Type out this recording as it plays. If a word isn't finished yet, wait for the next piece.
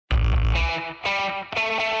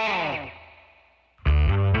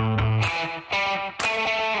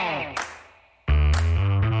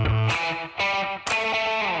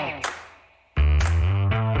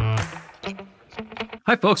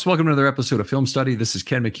Hi, folks. Welcome to another episode of Film Study. This is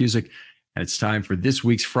Ken McCusick, and it's time for this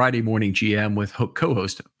week's Friday Morning GM with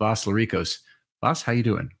co-host Vas Larikos. Vas, how you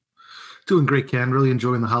doing? Doing great, Ken. Really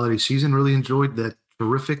enjoying the holiday season. Really enjoyed that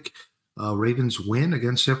terrific Ravens win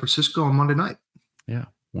against San Francisco on Monday night. Yeah,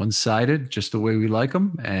 one-sided, just the way we like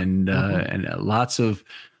them, and lots of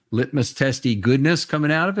litmus testy goodness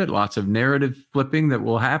coming out of it. Lots of narrative flipping that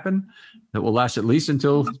will happen. That will last at least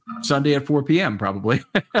until Sunday at 4 p.m. probably,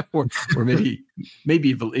 or maybe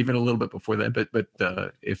even a little bit before that. But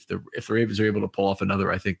if the Ravens are able to pull off another,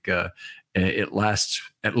 I think it lasts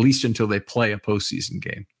at least until they play a postseason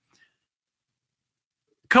game.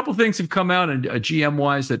 A couple things have come out and GM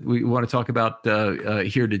wise that we want to talk about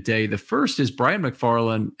here today. The first is Brian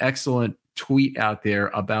McFarland, excellent tweet out there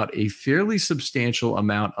about a fairly substantial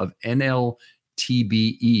amount of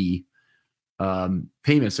NLTBE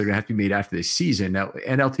payments that are going to have to be made after this season. Now,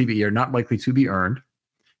 NLTBE are not likely to be earned.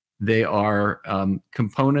 They are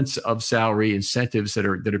components of salary incentives that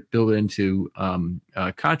are built into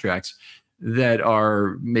contracts that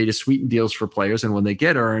are made as sweetened deals for players. And when they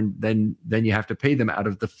get earned, then you have to pay them out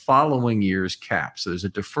of the following year's cap. So there's a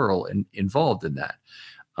deferral involved in that.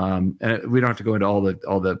 And we don't have to go into all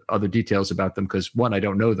the other details about them because one, I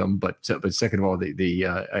don't know them, but second of all,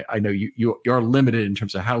 I know you're limited in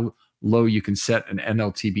terms of how low you can set an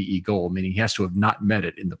NLTBE goal, meaning he has to have not met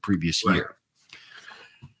it in the previous year.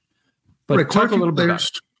 But talk a little bit about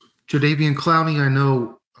Jadeveon Clowney. I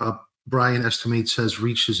know Brian estimates has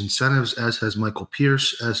reached his incentives, as has Michael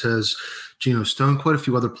Pierce, as has Geno Stone, quite a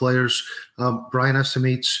few other players. Brian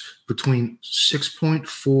estimates between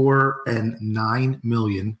 6.4 and 9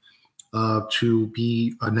 million to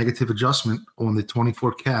be a negative adjustment on the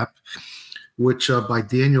 24 cap, which by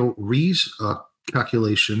Daniel Ree's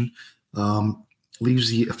calculation leaves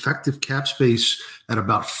the effective cap space at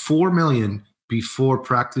about 4 million before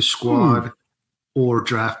practice squad or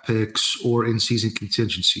draft picks or in-season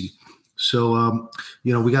contingency. So,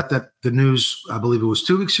 we got the news, I believe it was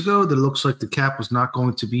 2 weeks ago, that it looks like the cap was not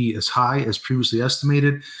going to be as high as previously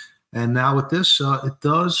estimated. And now with this, it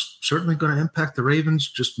does certainly going to impact the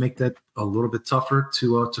Ravens, just make that a little bit tougher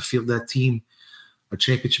to field that team, a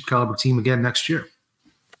championship caliber team again next year.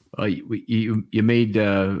 You made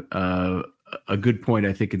a good point.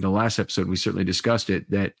 I think in the last episode, we certainly discussed it,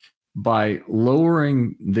 that by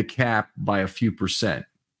lowering the cap by a few percent,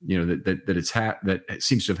 that it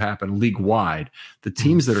seems to have happened league wide. The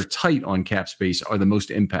teams that are tight on cap space are the most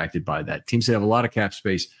impacted by that. Teams that have a lot of cap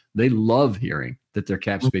space, they love hearing that their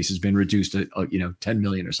cap space has been reduced to 10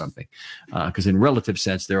 million or something, because in relative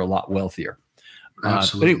sense they're a lot wealthier.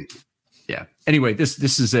 Absolutely. Anyway, this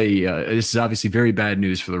is obviously very bad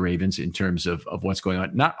news for the Ravens in terms of what's going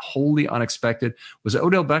on. Not wholly unexpected. Was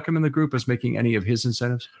Odell Beckham in the group as making any of his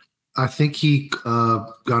incentives? I think he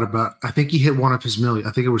he hit one of his million.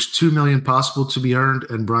 I think it was 2 million possible to be earned,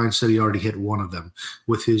 and Brian said he already hit one of them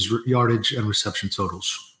with his yardage and reception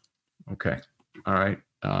totals. Okay. All right.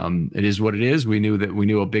 It is what it is. We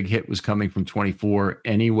knew a big hit was coming from 24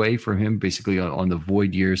 anyway for him, basically on the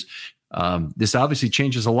void years. This obviously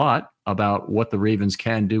changes a lot about what the Ravens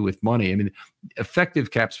can do with money. I mean,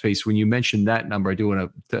 effective cap space, when you mention that number, I do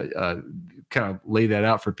want to kind of lay that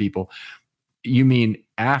out for people. You mean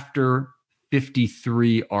after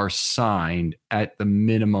 53 are signed at the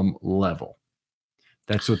minimum level?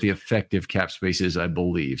 That's what the effective cap space is, I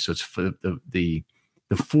believe. So it's for the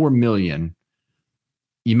 4 million.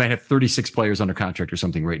 You might have 36 players under contract or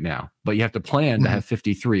something right now, but you have to plan to have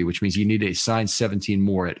 53, which means you need to sign 17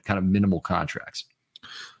 more at kind of minimal contracts.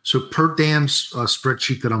 So per Dam's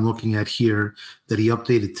spreadsheet that I'm looking at here that he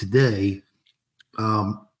updated today,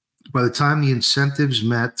 by the time the incentives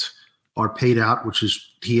are paid out, which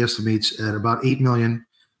is he estimates at about 8 million,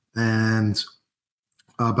 and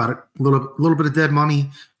about a little bit of dead money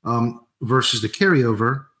versus the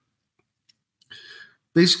carryover.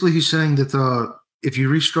 Basically, he's saying that if you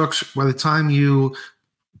restructure, by the time you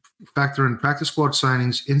factor in practice squad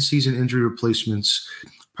signings, in-season injury replacements,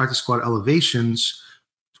 practice squad elevations,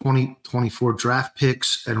 2024 draft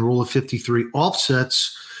picks, and rule of 53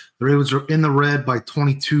 offsets, the Ravens are in the red by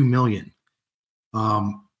 22 million.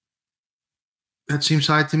 That seems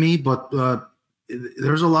high to me, but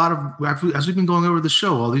there's a lot of, as we've been going over the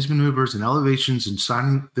show, all these maneuvers and elevations and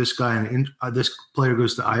signing this guy, and this player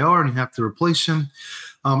goes to IR and you have to replace him.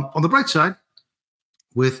 On the bright side,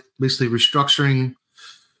 with basically restructuring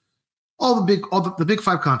all the big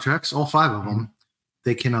five contracts, all five of them,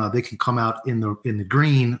 they can come out in the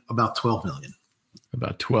green about 12 million.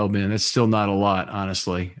 About 12 million. That's still not a lot,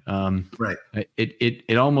 honestly. Right.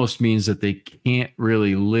 It almost means that they can't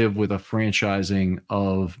really live with a franchising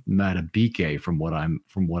of Matabike from what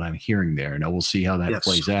I'm hearing there. Now we'll see how that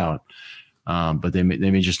plays out. But they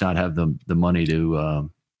may just not have the money to.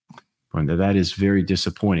 That is very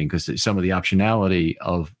disappointing because some of the optionality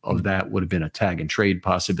of that would have been a tag and trade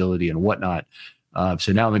possibility and whatnot.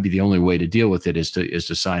 So now maybe the only way to deal with it is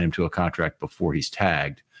to sign him to a contract before he's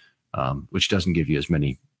tagged. Which doesn't give you as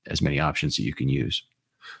many options that you can use.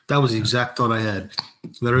 That was the exact thought I had.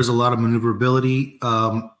 There is a lot of maneuverability,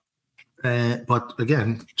 but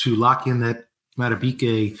again, to lock in that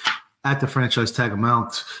Matabike at the franchise tag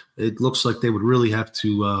amount, it looks like they would really have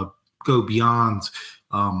to go beyond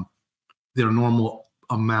their normal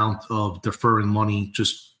amount of deferring money,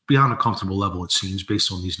 just beyond a comfortable level, it seems, based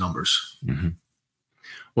on these numbers. Mm-hmm.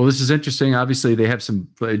 Well, this is interesting. Obviously, they have some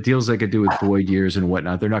deals they could do with void years and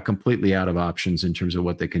whatnot. They're not completely out of options in terms of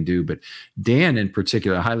what they can do. But Dan, in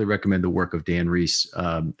particular, I highly recommend the work of Dan Reese.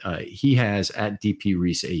 He has at DP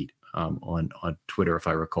Reese 8 on Twitter, if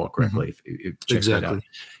I recall correctly. If check that out.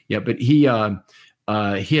 Yeah, but he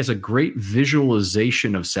has a great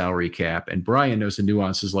visualization of salary cap, and Brian knows the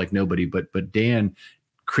nuances like nobody. But Dan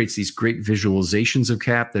creates these great visualizations of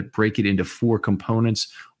cap that break it into 4 components.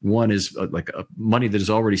 One is like money that is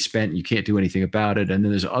already spent and you can't do anything about it. And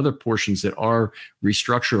then there's other portions that are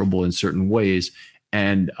restructurable in certain ways.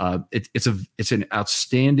 And it's an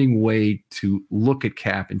outstanding way to look at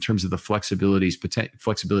cap in terms of the flexibility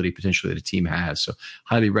potentially that a team has. So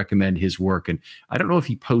highly recommend his work. And I don't know if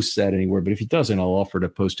he posts that anywhere, but if he doesn't, I'll offer to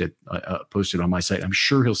post it on my site. I'm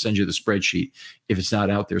sure he'll send you the spreadsheet if it's not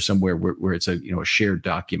out there somewhere where it's a shared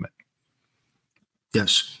document.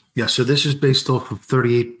 Yes. Yeah. So this is based off of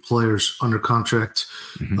 38 players under contract.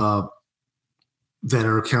 Mm-hmm. That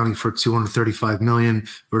are accounting for $235 million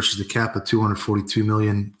versus the cap of $242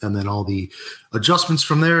 million, and then all the adjustments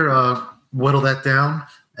from there whittle that down.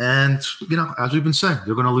 And as we've been saying,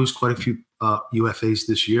 they're going to lose quite a few UFAs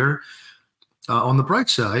this year. On the bright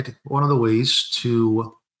side, one of the ways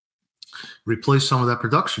to replace some of that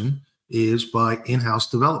production is by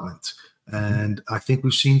in-house development, and I think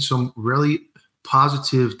we've seen some really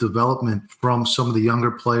positive development from some of the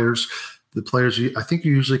younger players. The players, I think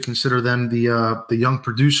you usually consider them the young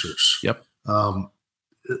producers. Yep.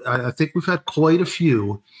 I think we've had quite a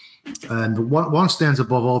few, and one stands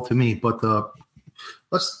above all to me. But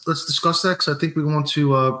let's discuss that, because I think we want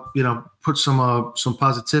to put some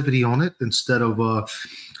positivity on it instead of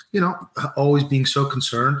always being so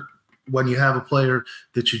concerned when you have a player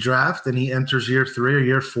that you draft and he enters year 3 or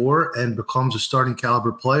year 4 and becomes a starting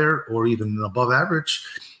caliber player or even an above average.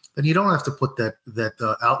 Then you don't have to put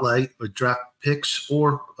that outlay with draft picks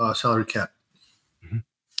or salary cap. Mm-hmm.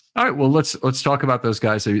 All right. Well, let's talk about those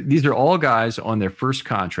guys. So these are all guys on their first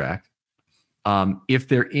contract. If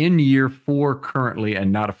they're in year 4 currently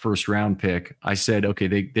and not a first round pick, I said, okay,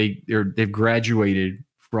 they've graduated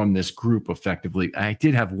from this group effectively. I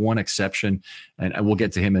did have one exception, and we'll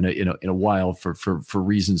get to him in a while for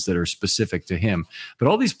reasons that are specific to him. But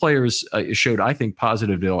all these players showed, I think,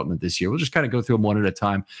 positive development this year. We'll just kind of go through them one at a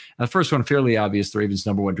time. The first one, fairly obvious, the Ravens'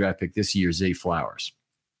 #1 draft pick this year, Zay Flowers.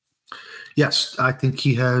 Yes, I think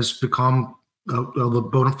he has become the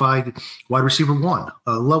bona fide wide receiver 1.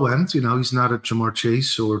 Low end, he's not a Jamar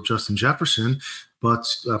Chase or Justin Jefferson, but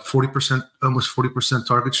 40%, almost 40%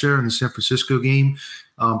 target share in the San Francisco game.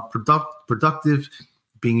 Productive,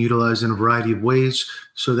 being utilized in a variety of ways.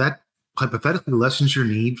 So that hypothetically lessens your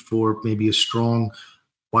need for maybe a strong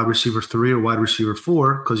wide receiver 3 or wide receiver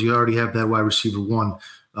 4, because you already have that wide receiver 1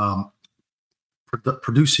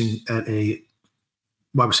 producing at a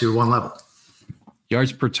wide receiver 1 level.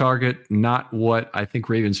 Yards per target, not what I think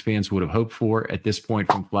Ravens fans would have hoped for at this point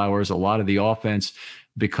from Flowers. A lot of the offense,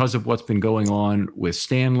 because of what's been going on with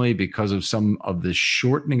Stanley, because of some of the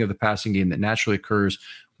shortening of the passing game that naturally occurs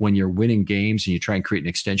when you're winning games and you try and create an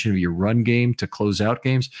extension of your run game to close out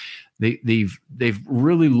games, they've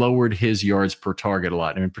really lowered his yards per target a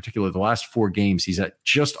lot. And in particular, the last 4 games, he's at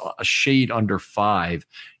just a shade under 5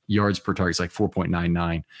 yards per target. It's like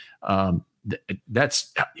 4.99.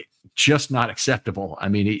 That's just not acceptable. I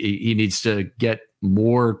mean, he needs to get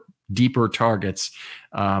more deeper targets.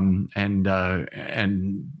 It's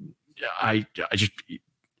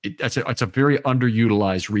a very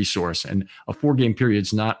underutilized resource, and a 4-game period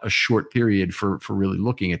is not a short period for really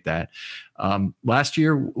looking at that. Last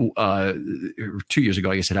year, 2 years ago,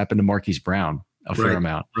 I guess it happened to Marquise Brown a fair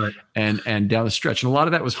amount, and down the stretch. And a lot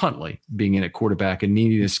of that was Huntley being in at quarterback and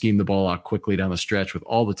needing to scheme the ball out quickly down the stretch with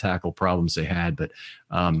all the tackle problems they had. But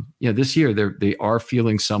this year they are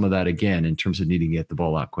feeling some of that again in terms of needing to get the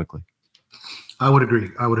ball out quickly. I would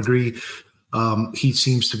agree. He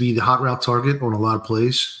seems to be the hot route target on a lot of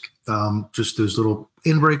plays. Just those little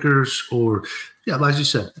inbreakers, or as you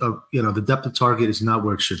said, the depth of target is not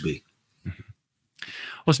where it should be.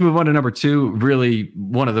 Let's move on to number 2. Really,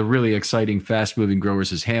 one of the really exciting, fast-moving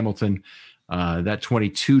growers is Hamilton. That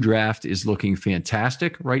 22 draft is looking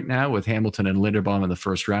fantastic right now with Hamilton and Linderbaum in the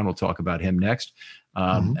first round. We'll talk about him next,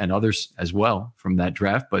 and others as well from that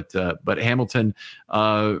draft. But Hamilton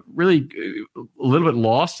really a little bit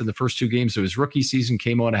lost in the first 2 games of his rookie season.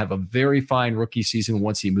 Came on to have a very fine rookie season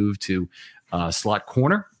once he moved to slot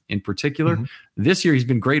corner in particular. This year, he's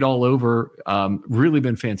been great all over, really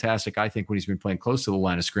been fantastic, I think, when he's been playing close to the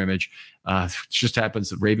line of scrimmage. It just happens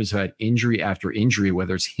that Ravens have had injury after injury,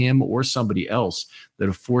 whether it's him or somebody else, that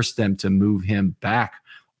have forced them to move him back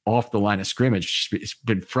off the line of scrimmage. It's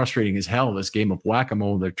been frustrating as hell, this game of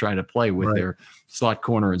whack-a-mole they're trying to play with their slot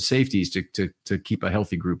corner and safeties to keep a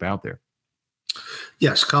healthy group out there.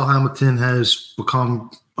 Yes, Kyle Hamilton has become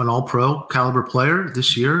an all-pro caliber player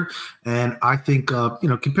this year. And I think,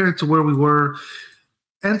 compared to where we were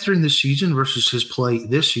entering the season versus his play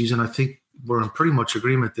this season, I think we're in pretty much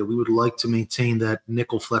agreement that we would like to maintain that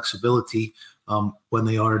nickel flexibility when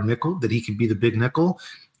they are in nickel, that he can be the big nickel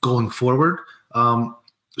going forward.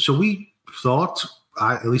 So we thought,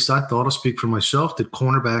 at least I thought, I'll speak for myself, that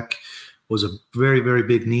cornerback was a very, very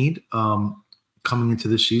big need coming into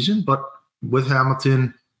this season. But with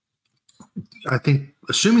Hamilton, I think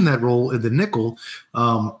assuming that role in the nickel,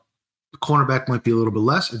 cornerback might be a little bit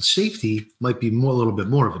less, and safety might be a little bit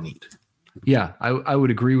more of a need. Yeah, I would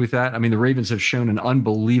agree with that. I mean, the Ravens have shown an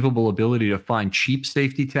unbelievable ability to find cheap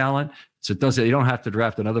safety talent. So you don't have to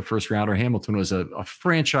draft another first rounder. Hamilton was a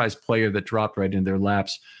franchise player that dropped right in their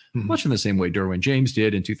laps, much in the same way Derwin James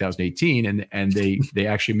did in 2018, and they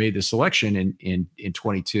actually made the selection in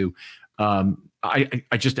 22. The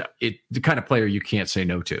kind of player you can't say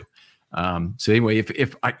no to. So anyway,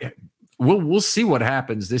 we'll see what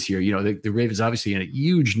happens this year. The Ravens obviously in a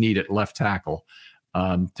huge need at left tackle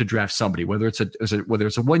to draft somebody, whether it's a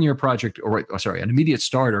 1-year project or an immediate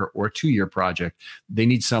starter or a 2-year project. They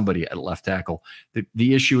need somebody at left tackle.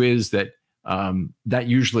 The issue is that that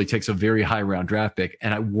usually takes a very high round draft pick,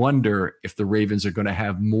 and I wonder if the Ravens are going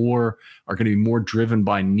to be more driven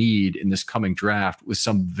by need in this coming draft with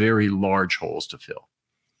some very large holes to fill.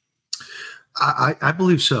 I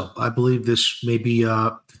believe so. I believe this may be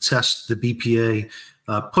test the BPA,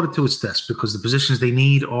 put it to its test, because the positions they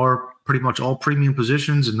need are pretty much all premium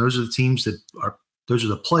positions, and those are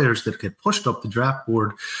the players that get pushed up the draft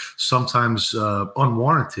board, sometimes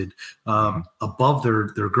unwarranted, above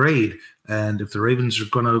their grade. And if the Ravens are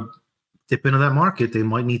going to dip into that market, they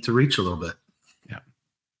might need to reach a little bit.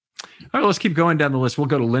 All right, let's keep going down the list. We'll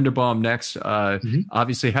go to Linderbaum next.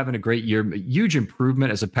 Obviously having a great year, huge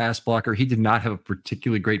improvement as a pass blocker. He did not have a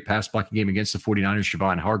particularly great pass blocking game against the 49ers.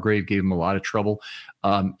 Javon Hargrave gave him a lot of trouble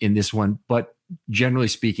in this one. But generally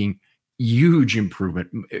speaking, huge improvement,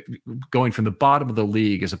 going from the bottom of the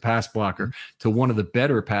league as a pass blocker to one of the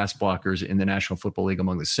better pass blockers in the National Football League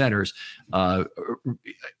among the centers.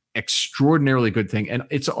 Extraordinarily good thing. And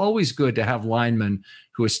it's always good to have linemen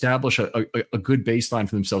who establish a good baseline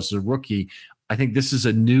for themselves as a rookie. I think this is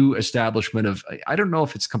a new establishment of, I don't know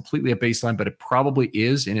if it's completely a baseline, but it probably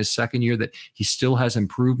is in his second year, that he still has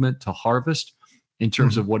improvement to harvest in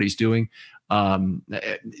terms of what he's doing. There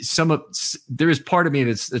is part of me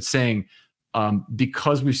that's saying,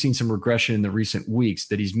 because we've seen some regression in the recent weeks,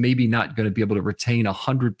 that he's maybe not going to be able to retain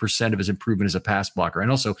 100% of his improvement as a pass blocker.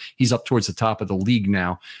 And also he's up towards the top of the league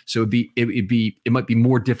now. So it might be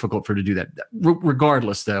more difficult for him to do that.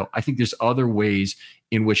 Regardless though, I think there's other ways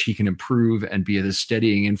in which he can improve and be a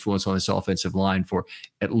steadying influence on this offensive line for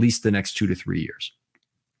at least the next 2 to 3 years.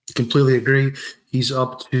 Completely agree. He's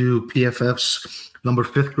up to PFF's number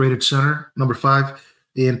 5th graded center, number 5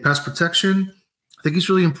 in pass protection. I think he's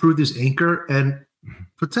really improved his anchor, and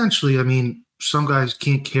potentially, some guys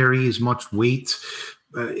can't carry as much weight.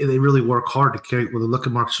 They really work hard to carry. Well, look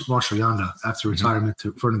at Marshall Yanda after retirement,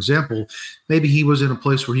 for an example. Maybe he was in a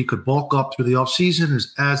place where he could bulk up through the offseason.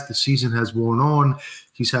 As the season has worn on,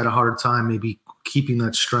 he's had a hard time maybe keeping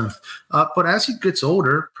that strength. But as he gets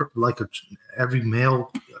older, like every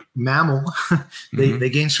male mammal,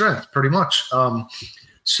 they gain strength pretty much.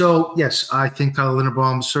 So, yes, I think Kyle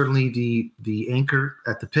Linderbaum is certainly the anchor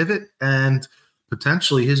at the pivot, and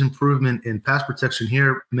potentially his improvement in pass protection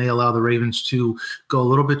here may allow the Ravens to go a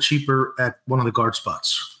little bit cheaper at one of the guard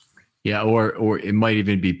spots. Yeah, or it might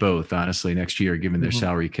even be both, honestly, next year, given their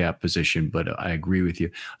salary cap position. But I agree with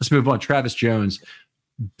you. Let's move on. Travis Jones,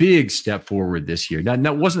 big step forward this year.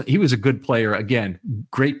 Now wasn't he was a good player. Again,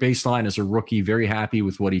 great baseline as a rookie, very happy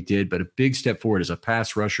with what he did, but a big step forward as a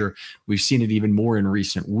pass rusher. We've seen it even more in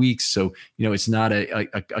recent weeks. So, it's not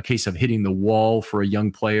a case of hitting the wall for a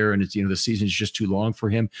young player and it's, the season's just too long for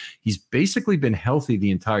him. He's basically been healthy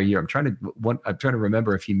the entire year. I'm trying to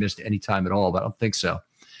remember if he missed any time at all, but I don't think so.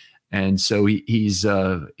 And so he's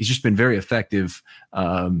just been very effective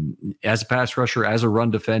as a pass rusher, as a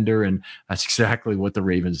run defender, and that's exactly what the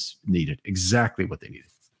Ravens needed. Exactly what they needed.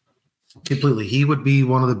 Completely. He would be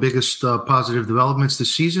one of the biggest positive developments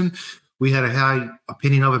this season. We had a high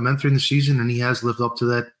opinion of him entering the season, and he has lived up to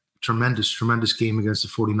that tremendous game against the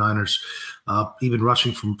 49ers, even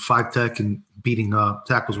rushing from 5 tech and beating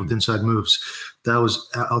tackles with inside moves. That was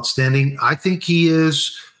outstanding. I think he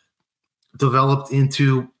is developed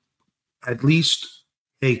into at least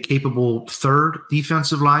a capable third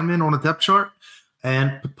defensive lineman on a depth chart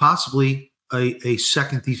and possibly a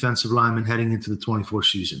second defensive lineman heading into the 24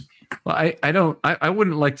 season. Well, I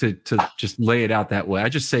wouldn't like to just lay it out that way. I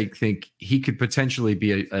just think he could potentially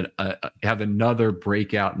be have another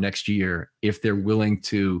breakout next year if they're willing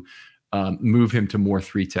to move him to more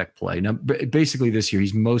 3-tech play. Now, basically this year,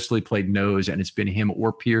 he's mostly played nose and it's been him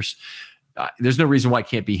or Pierce. There's no reason why it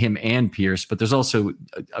can't be him and Pierce, but there's also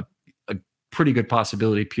a pretty good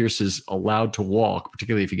possibility Pierce is allowed to walk,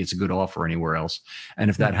 particularly if he gets a good offer anywhere else. And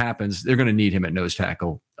if that happens, they're going to need him at nose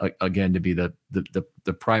tackle again to be the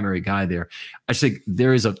primary guy there. I think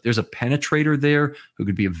there's a penetrator there who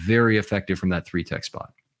could be very effective from that 3-tech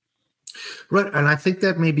spot. Right, and I think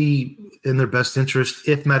that may be in their best interest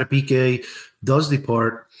if Madubuike does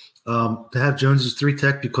depart, to have Jones as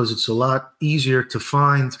 3-tech because it's a lot easier to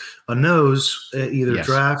find a nose at either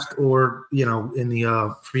draft or in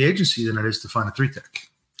the free agency than it is to find a 3-tech.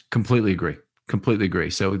 Completely agree.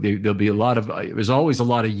 So there'll be there's always a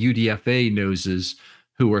lot of UDFA noses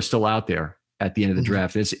who are still out there at the end of the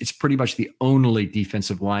draft. It's pretty much the only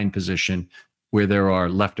defensive line position where there are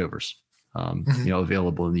leftovers,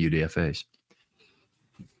 available in the UDFAs.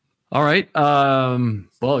 All right.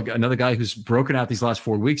 Well, another guy who's broken out these last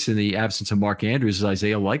 4 weeks in the absence of Mark Andrews is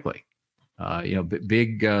Isaiah Likely.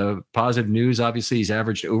 Big positive news. Obviously, he's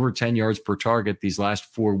averaged over 10 yards per target these last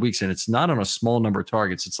 4 weeks, and it's not on a small number of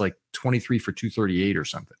targets. It's like 23 for 238 or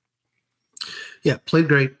something. Yeah, played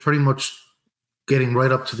great. Pretty much getting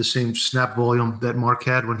right up to the same snap volume that Mark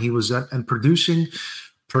had when he was at, and producing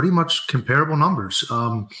pretty much comparable numbers.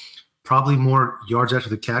 Probably more yards after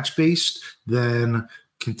the catch based than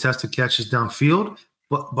contested catches downfield,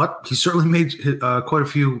 but he certainly made quite a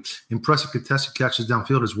few impressive contested catches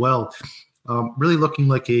downfield as well. Really looking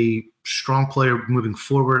like a strong player moving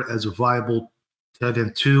forward as a viable tight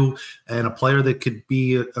end 2 and a player that could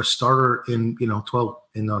be a starter in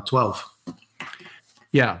 12.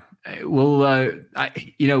 Yeah. Well,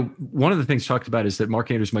 one of the things talked about is that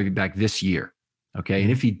Mark Andrews might be back this year. Okay,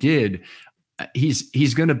 and if he did,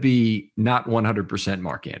 he's going to be not 100%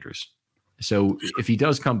 Mark Andrews. So if he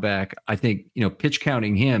does come back, I think, pitch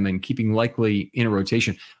counting him and keeping Likely in a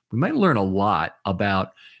rotation, we might learn a lot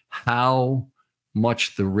about how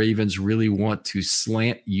much the Ravens really want to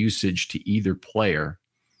slant usage to either player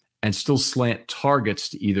and still slant targets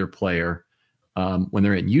to either player when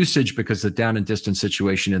they're in usage, because the down and distance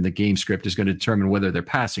situation in the game script is going to determine whether they're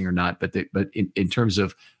passing or not. But in terms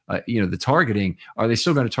of, the targeting, are they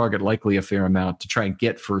still going to target Likely a fair amount to try and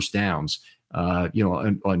get first downs?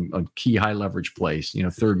 On key high leverage plays,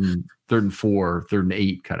 third and 4, 3rd and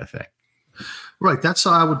 8 kind of thing. Right. That's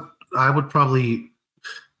how I would probably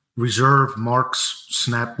reserve Mark's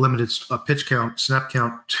limited pitch count, snap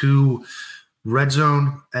count to red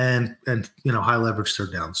zone and high leverage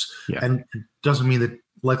third downs. Yeah. And it doesn't mean that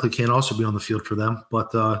Likely can't also be on the field for them,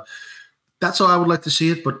 but that's how I would like to see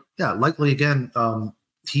it. But yeah, Likely again.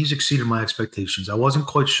 He's exceeded my expectations. I wasn't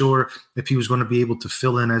quite sure if he was going to be able to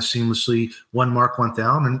fill in as seamlessly when Mark went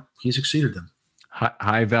down, and he's exceeded them.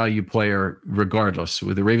 High value player, regardless.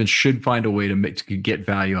 The Ravens should find a way to get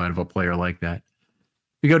value out of a player like that.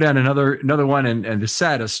 We go down another one, and the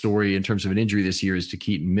saddest story in terms of an injury this year is to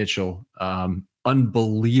Keaton Mitchell.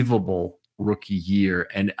 Unbelievable rookie year,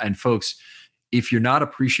 and folks, if you're not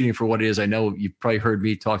appreciating for what it is, I know you've probably heard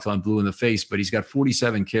me talk till I'm blue in the face, but he's got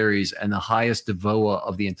 47 carries and the highest DVOA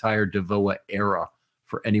of the entire DVOA era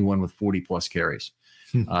for anyone with 40-plus carries.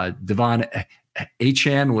 Devon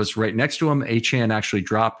Achane was right next to him. Achane actually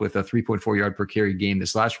dropped with a 3.4 yard per carry game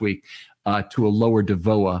this last week to a lower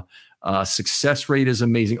DVOA. Success rate is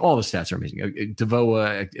amazing. All the stats are amazing.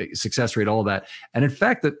 DVOA, success rate, all that. And in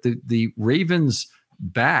fact, the Ravens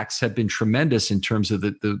backs have been tremendous in terms of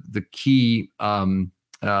the key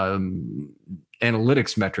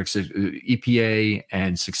analytics metrics, EPA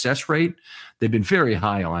and success rate, they've been very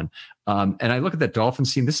high on. And I look at that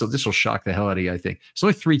Dolphins team. This will shock the hell out of you, I think. There's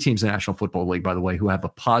only 3 teams in the National Football League, by the way, who have a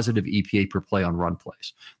positive EPA per play on run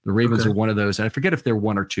plays. The Ravens are one of those, and I forget if they're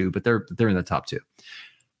 1 or 2, but they're in the top 2.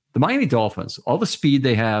 The Miami Dolphins, all the speed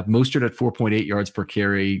they have, Mostert at 4.8 yards per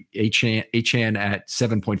carry, Achan at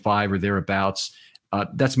 7.5 or thereabouts.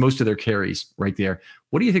 That's most of their carries right there.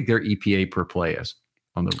 What do you think their EPA per play is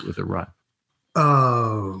with the run?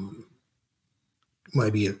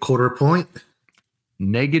 Maybe a quarter point.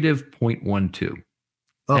 Negative 0.12.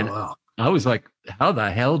 Oh, and wow. I was like, how the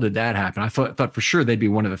hell did that happen? I thought for sure they'd be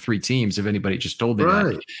one of the 3 teams if anybody just told me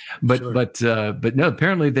that. But no,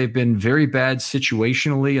 apparently they've been very bad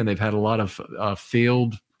situationally, and they've had a lot of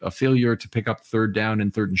failure to pick up third down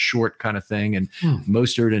and third and short kind of thing. And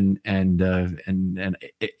Mostert and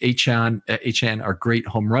Achan are great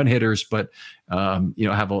home run hitters, but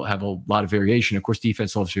have a lot of variation. Of course,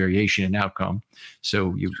 defense loves variation in outcome,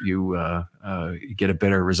 so you get a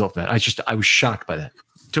better result than that. I was shocked by that.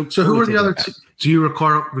 So who were the other 2? Do you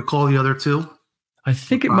recall the other 2? I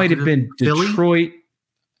think it might have been Detroit.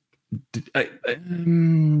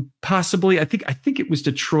 Possibly. I think it was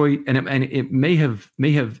Detroit, and it may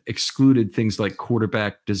have excluded things like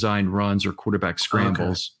quarterback designed runs or quarterback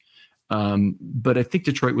scrambles. But I think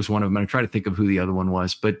Detroit was one of them. I'm trying to think of who the other one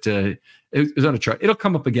was, but it was on a chart. It'll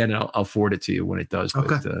come up again, and I'll forward it to you when it does.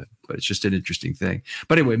 But it's just an interesting thing.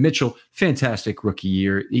 But anyway, Mitchell, fantastic rookie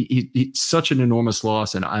year. He's such an enormous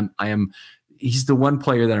loss, and he's the one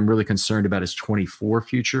player that I'm really concerned about his 24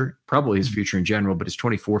 future, probably his future in general, but his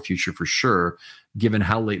 24 future for sure, given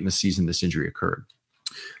how late in the season this injury occurred.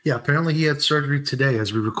 Yeah, apparently he had surgery today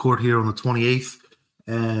as we record here on the 28th,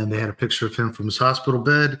 and they had a picture of him from his hospital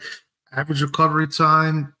bed. Average recovery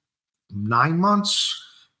time, 9 months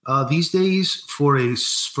these days for a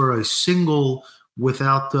single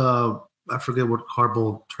without I forget what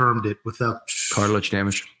Harbaugh termed it, without cartilage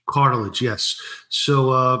damage. Cartilage, yes.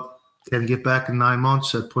 So can get back in 9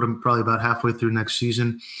 months. That put him probably about halfway through next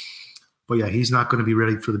season. But yeah, he's not going to be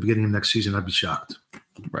ready for the beginning of next season. I'd be shocked.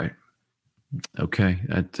 Right. Okay.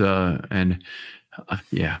 It's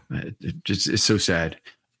so sad.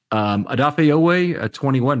 Odafe-Oweh, a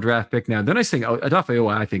 21 draft pick. Now, the nice thing,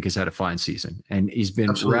 Odafe-Oweh, I think, has had a fine season, and he's been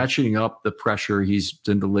ratcheting up the pressure. He's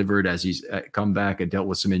been delivered as he's come back and dealt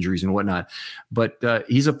with some injuries and whatnot. But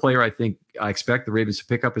he's a player I expect the Ravens to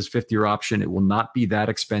pick up his 5th-year option. It will not be that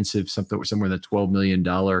expensive, somewhere in the $12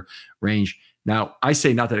 million range. Now, I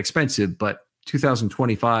say not that expensive, but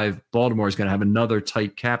 2025, Baltimore is going to have another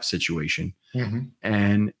tight cap situation.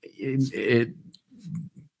 And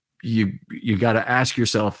you got to ask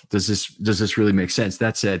yourself, does this really make sense?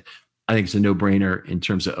 That said, I think it's a no-brainer in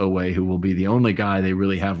terms of Oweh, who will be the only guy they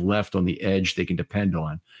really have left on the edge they can depend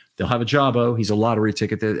on. They'll have a Jabo. He's a lottery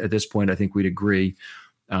ticket at this point. I think we'd agree.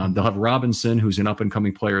 They'll have Robinson, who's an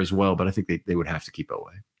up-and-coming player as well, but I think they would have to keep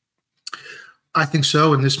Oweh. I think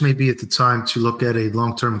so, and this may be at the time to look at a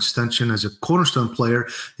long-term extension as a cornerstone player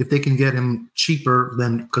if they can get him cheaper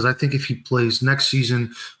than, because I think if he plays next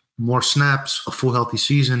season, more snaps, a full healthy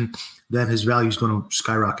season, then his value is going to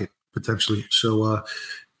skyrocket potentially. So,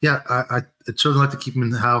 I'd certainly like to keep him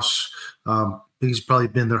in the house. He's probably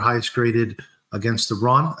been their highest graded against the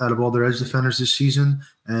run out of all their edge defenders this season,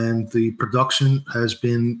 and the production has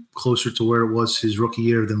been closer to where it was his rookie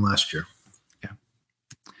year than last year.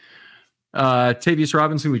 Tavius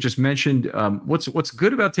Robinson, we just mentioned. What's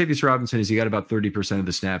good about Tavius Robinson is he got about 30% of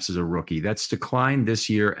the snaps as a rookie. That's declined this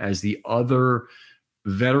year as the other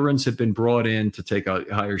veterans have been brought in to take a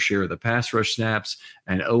higher share of the pass rush snaps,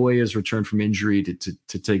 and Oweh has returned from injury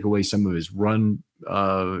to take away some of his run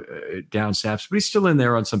down snaps, but he's still in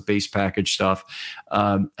there on some base package stuff.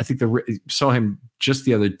 I think saw him just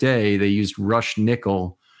the other day. They used rush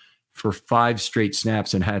nickel for 5 straight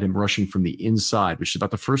snaps and had him rushing from the inside, which is about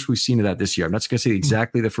the first we've seen of that this year. I'm not going to say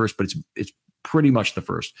exactly the first, but it's pretty much the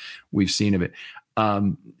first we've seen of it.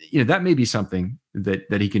 That may be something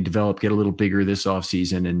that he can develop, get a little bigger this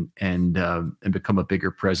offseason and become a bigger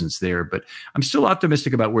presence there. But I'm still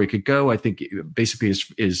optimistic about where he could go. I think basically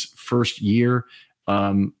his first year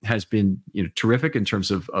has been terrific in terms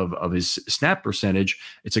of his snap percentage.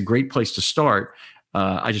 It's a great place to start.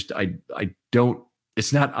 I don't.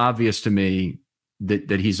 It's not obvious to me that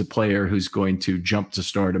he's a player who's going to jump to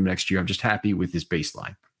stardom next year. I'm just happy with his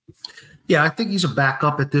baseline. Yeah, I think he's a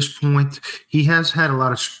backup at this point. He has had a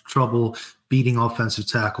lot of trouble beating offensive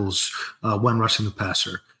tackles when rushing the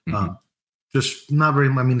passer. Just not very.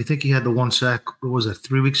 I mean, I think he had the 1 sack. What was it,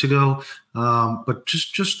 3 weeks ago? But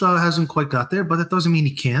just hasn't quite got there. But that doesn't mean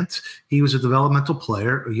he can't. He was a developmental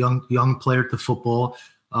player, a young player to football.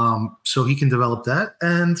 So he can develop that.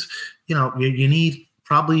 And, you need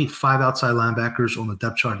probably 5 outside linebackers on the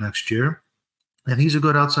depth chart next year. And he's a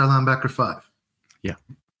good outside linebacker 5. Yeah.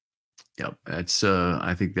 Yep. That's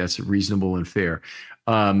I think that's reasonable and fair.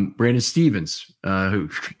 Brandon Stevens, who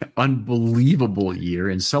unbelievable year.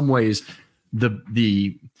 In some ways,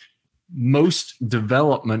 the most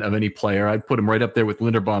development of any player, I'd put him right up there with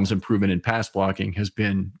Linderbaum's improvement in pass blocking, has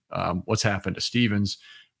been what's happened to Stevens.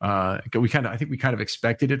 I think we kind of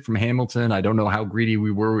expected it from Hamilton. I don't know how greedy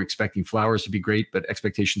we were expecting Flowers to be great, but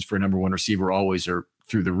expectations for a number 1 receiver always are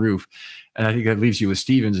through the roof. And I think that leaves you with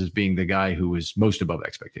Stevens as being the guy who was most above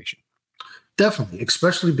expectation. Definitely,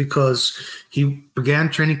 especially because he began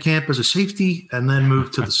training camp as a safety and then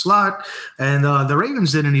moved to the slot. And the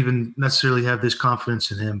Ravens didn't even necessarily have this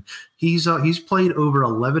confidence in him. He's played over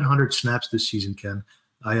 1,100 snaps this season, Ken.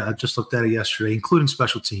 I just looked at it yesterday, including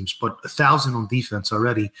special teams, but 1,000 on defense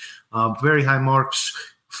already. Very high marks,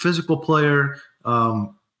 physical player,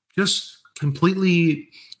 just completely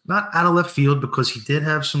not out of left field, because he did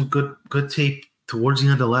have some good tape towards the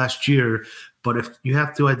end of last year. But if you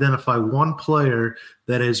have to identify one player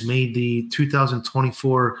that has made the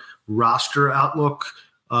 2024 roster outlook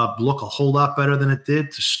look a whole lot better than it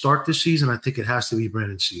did to start this season, I think it has to be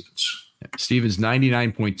Brandon Stevens. Stevens,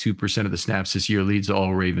 99.2% of the snaps this year, leads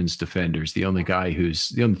all Ravens defenders. The only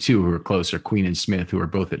two who are close are Queen and Smith, who are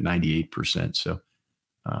both at 98%. So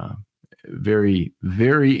very,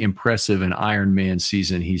 very impressive and Iron Man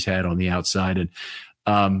season he's had on the outside.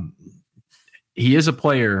 And he is a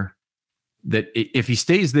player that if he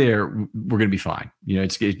stays there, we're going to be fine.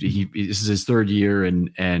 This is his 3rd year,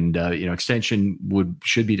 and extension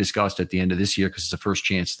should be discussed at the end of this year, because it's the first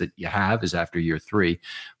chance that you have is after year 3.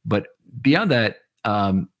 But beyond that,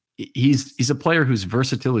 he's a player whose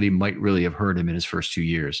versatility might really have hurt him in his first 2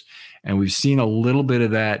 years, and we've seen a little bit of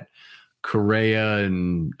that. Correa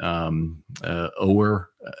and Orr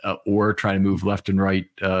trying to move left and right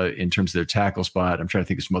in terms of their tackle spot. I'm trying to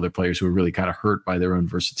think of some other players who were really kind of hurt by their own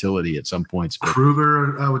versatility at some points. But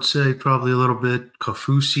Kruger, I would say probably a little bit.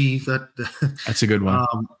 Kafusi, that's a good one.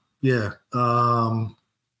 Yeah.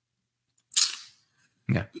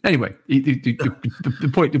 Yeah. Anyway,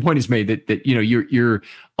 the point is made that you're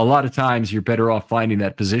a lot of times you're better off finding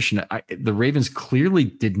that position. The Ravens clearly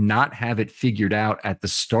did not have it figured out at the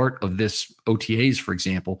start of this OTAs, for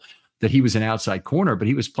example, that he was an outside corner, but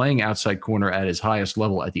he was playing outside corner at his highest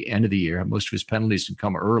level at the end of the year. Most of his penalties had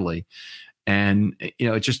come early, and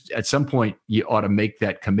it just at some point you ought to make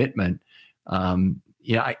that commitment.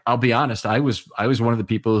 I'll be honest. I was one of the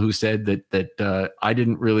people who said that I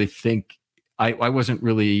didn't really think. I wasn't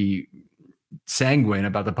really sanguine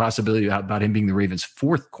about the possibility about him being the Ravens'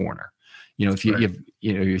 4th corner. If you have,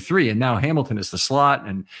 you're 3, and now Hamilton is the slot,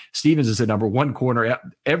 and Stevens is the number 1 corner.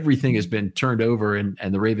 Everything has been turned over, and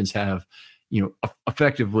the Ravens have,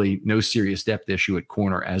 effectively no serious depth issue at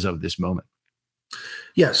corner as of this moment.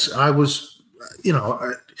 Yes, I was.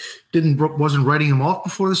 I wasn't writing him off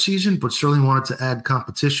before the season, but certainly wanted to add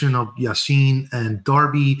competition of Yassine and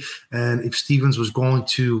Darby. And if Stevens was going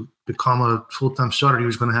to become a full-time starter, he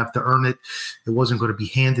was going to have to earn it. It wasn't going to be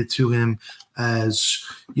handed to him as,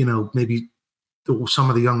 maybe some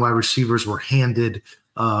of the young wide receivers were handed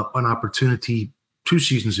an opportunity 2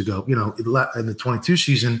 seasons ago. In the 22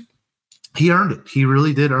 season, he earned it. He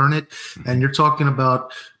really did earn it. And you're talking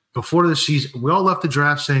about before the season, we all left the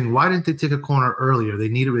draft saying, why didn't they take a corner earlier? They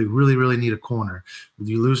really, really need a corner.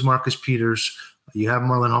 You lose Marcus Peters, you have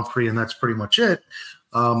Marlon Humphrey, and that's pretty much it.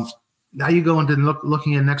 Now you go into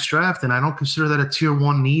looking at next draft, and I don't consider that a tier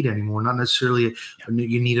 1 need anymore. Not necessarily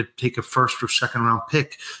you need to take a 1st or 2nd round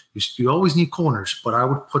pick. You always need corners, but I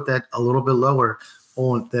would put that a little bit lower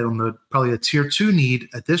on the probably a tier 2 need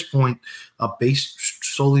at this point, based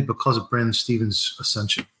solely because of Brandon Stevens'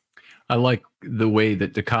 ascension. I like the way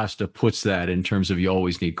that DaCosta puts that in terms of you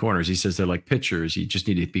always need corners. He says they're like pitchers. You just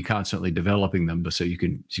need to be constantly developing them so you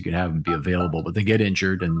can have them be available. But they get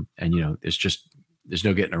injured, and there's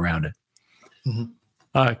no getting around it. Mm-hmm.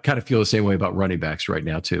 I kind of feel the same way about running backs right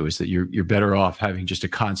now too. Is that you're better off having just a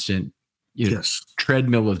constant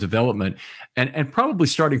treadmill of development, and probably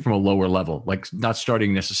starting from a lower level, like not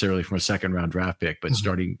starting necessarily from a 2nd round draft pick, but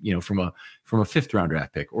starting from a 5th round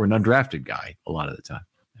draft pick or an undrafted guy a lot of the time.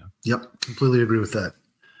 Yep, completely agree with that.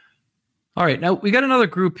 All right, now we got another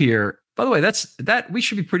group here. By the way, that we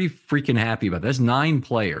should be pretty freaking happy about. That's 9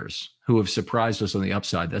 players who have surprised us on the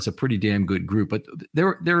upside. That's a pretty damn good group. But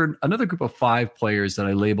there are another group of 5 players that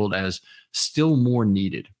I labeled as still more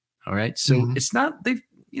needed. All right, so it's not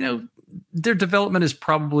their development is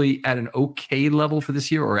probably at an okay level for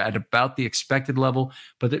this year, or at about the expected level,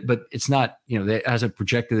 but it's not, it hasn't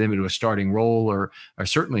projected them into a starting role or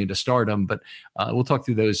certainly into stardom. But we'll talk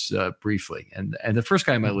through those briefly. And the first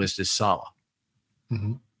guy on my list is Salah.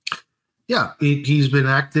 Mm-hmm. Yeah, he's been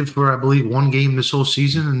active for, I believe, one game this whole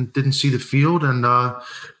season and didn't see the field, and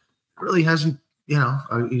really hasn't.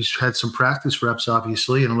 He's had some practice reps,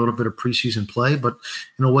 obviously, and a little bit of preseason play, but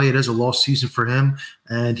in a way it is a lost season for him,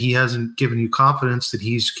 and he hasn't given you confidence that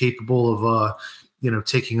he's capable of,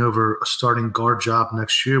 taking over a starting guard job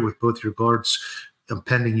next year with both your guards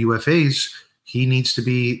pending UFAs. He needs to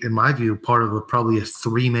be, in my view, part of probably a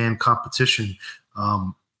three-man competition,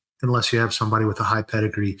 unless you have somebody with a high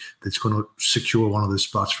pedigree that's going to secure one of those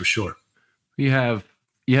spots for sure. You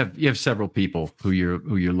have several people who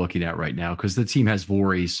you're looking at right now, because the team has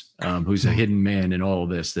Voorhees, who's a hidden man in all of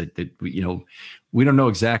this. That we don't know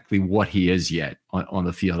exactly what he is yet on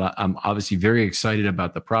the field. I'm obviously very excited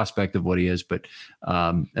about the prospect of what he is, but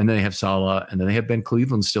and then they have Salah, and then they have Ben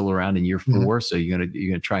Cleveland still around in year 4, so you're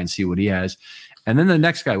gonna try and see what he has. And then the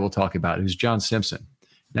next guy we'll talk about, who's John Simpson.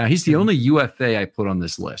 Now he's the only UFA I put on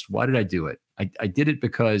this list. Why did I do it? I did it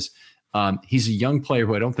because he's a young player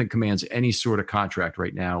who I don't think commands any sort of contract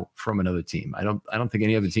right now from another team. I don't think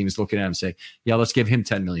any other team is looking at him and say, yeah, let's give him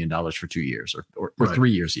 $10 million for 2 years or right. 3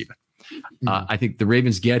 years even. I think the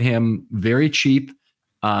Ravens get him very cheap.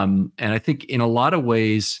 And I think in a lot of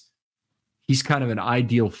ways, he's kind of an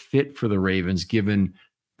ideal fit for the Ravens, given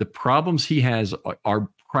the problems he has are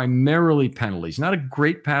primarily penalties. Not a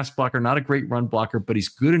great pass blocker, not a great run blocker, but he's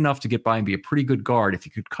good enough to get by and be a pretty good guard if he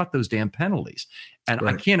could cut those damn penalties. And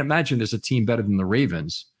right. I can't imagine there's a team better than the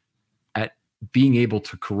Ravens at being able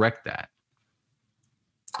to correct that.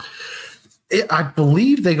 I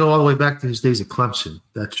believe they go all the way back to his days at Clemson.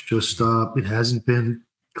 That's just it hasn't been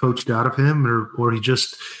coached out of him, or he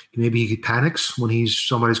just maybe he panics when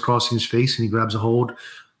somebody's crossing his face and he grabs a hold.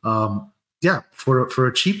 For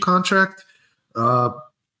a cheap contract,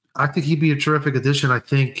 I think he'd be a terrific addition. I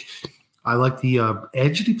think I like the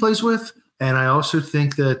edge that he plays with, and I also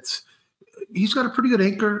think that he's got a pretty good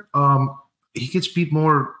anchor. He gets beat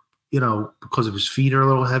more, because of his feet are a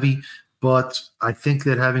little heavy, but I think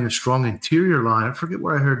that having a strong interior line, I forget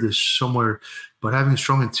where I heard this somewhere, but having a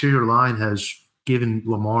strong interior line has given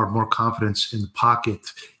Lamar more confidence in the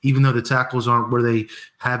pocket, even though the tackles aren't where they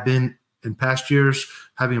have been in past years.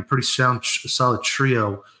 Having a pretty solid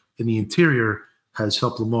trio in the interior has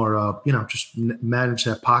helped Lamar, just manage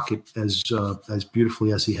that pocket as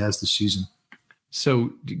beautifully as he has this season.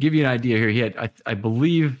 So to give you an idea here, he had, I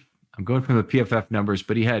believe, I'm going from the PFF numbers,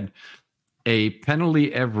 but he had a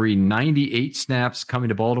penalty every 98 snaps coming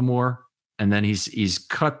to Baltimore, and then he's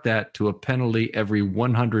cut that to a penalty every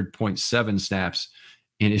 100.7 snaps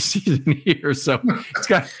in his season here. So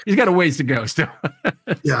he's got a ways to go still.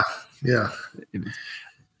 Yeah.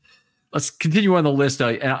 Let's continue on the list.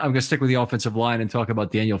 I'm going to stick with the offensive line and talk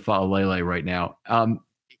about Daniel Faalele right now.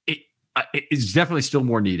 It's definitely still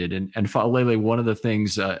more needed. And Faalele, one of the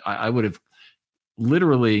things I would have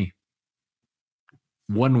literally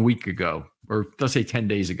 1 week ago, or let's say 10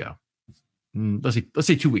 days ago, let's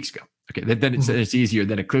say 2 weeks ago. Okay, then it's easier.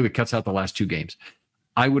 Then it clearly cuts out the last 2 games.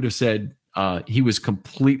 I would have said he was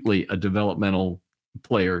completely a developmental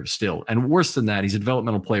player still. And worse than that, he's a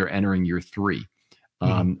developmental player entering year 3.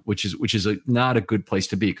 Which is not a good place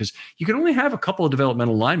to be, because you can only have a couple of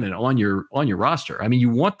developmental linemen on your roster. I mean, you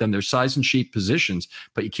want them; they're size and shape positions,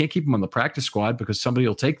 but you can't keep them on the practice squad because somebody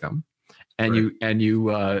will take them, and right.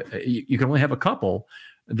 you can only have a couple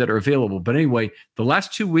that are available. But anyway, the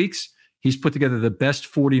last 2 weeks he's put together the best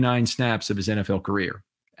 49 snaps of his NFL career,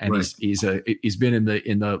 and right. he's been in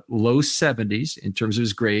the low 70s in terms of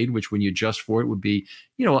his grade, which when you adjust for it would be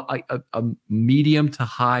a medium to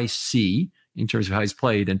high C in terms of how he's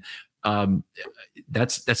played. And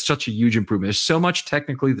that's such a huge improvement. There's so much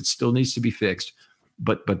technically that still needs to be fixed,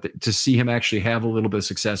 but to see him actually have a little bit of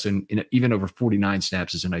success in even over 49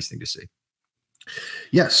 snaps is a nice thing to see.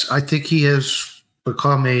 Yes, I think he has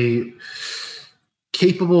become a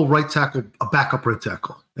capable right tackle, a backup right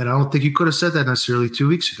tackle. And I don't think you could have said that necessarily 2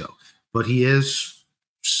 weeks ago, but he is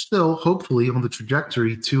still hopefully on the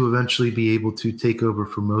trajectory to eventually be able to take over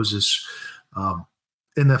for Moses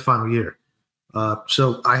in that final year.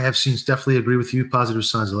 So I have seen, definitely agree with you, positive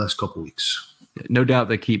signs the last couple of weeks. No doubt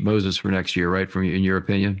they keep Moses for next year, right? In your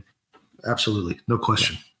opinion? Absolutely. No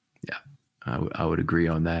question. Yeah. I would agree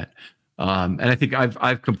on that. And I think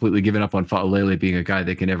I've completely given up on Faalele being a guy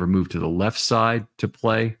that can ever move to the left side to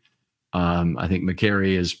play. I think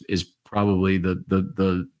McCary is probably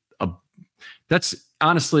that's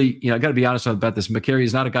honestly, I got to be honest about this. McCary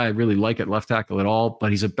is not a guy I really like at left tackle at all,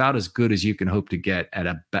 but he's about as good as you can hope to get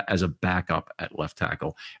as a backup at left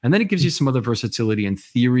tackle. And then it gives you some other versatility. In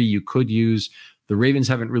theory, you could use. The Ravens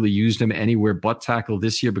haven't really used him anywhere but tackle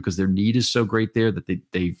this year because their need is so great there that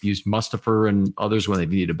they used Mustafa and others when they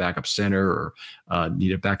need a backup center or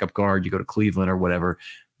need a backup guard. You go to Cleveland or whatever.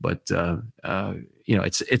 But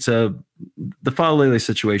it's the Falele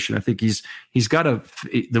situation. I think he's got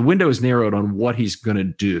the window is narrowed on what he's going to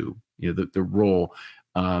do. The role,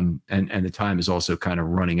 and the time is also kind of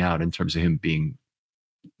running out in terms of him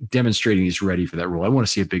demonstrating he's ready for that role. I want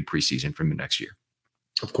to see a big preseason from him next year.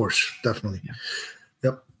 Of course, definitely.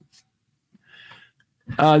 Yeah.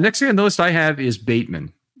 Yep. Next thing on the list I have is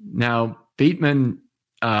Bateman. Now, Bateman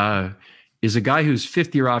is a guy whose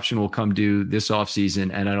fifth-year option will come due this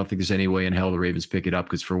offseason, and I don't think there's any way in hell the Ravens pick it up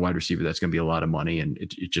because for a wide receiver, that's going to be a lot of money, and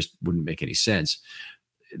it just wouldn't make any sense.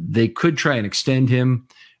 They could try and extend him.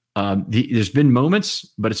 There's been moments,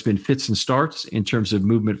 but it's been fits and starts in terms of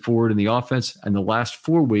movement forward in the offense, and the last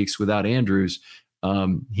 4 weeks without Andrews,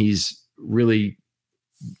 he's really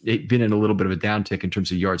been in a little bit of a downtick in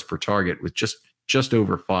terms of yards per target with just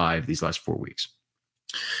over 5 these last 4 weeks.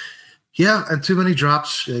 Yeah, and too many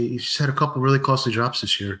drops. He's had a couple really costly drops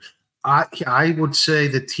this year. I would say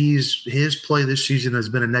that his play this season has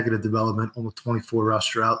been a negative development on the 24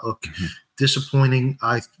 roster outlook. Mm-hmm. Disappointing.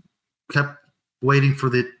 I kept waiting for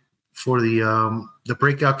the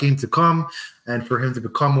breakout game to come and for him to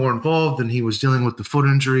become more involved. And he was dealing with the foot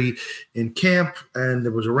injury in camp, and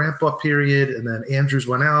there was a ramp up period. And then Andrews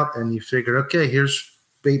went out, and you figured, okay, here's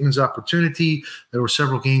Bateman's opportunity. There were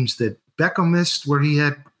several games that Beckham missed where he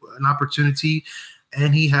had an opportunity,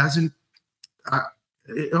 and he hasn't.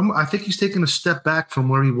 I think he's taken a step back from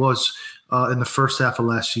where he was in the first half of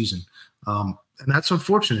last season. And that's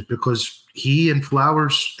unfortunate because he and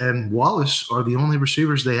Flowers and Wallace are the only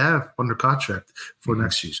receivers they have under contract for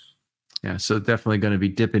next season. Yeah, so definitely going to be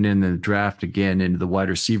dipping in the draft again into the wide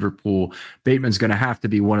receiver pool. Bateman's going to have to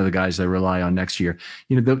be one of the guys I rely on next year.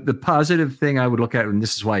 The positive thing I would look at, and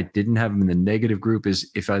this is why I didn't have him in the negative group,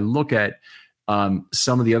 is if I look at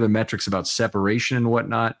some of the other metrics about separation and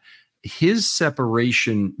whatnot, his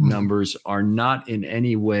separation numbers are not in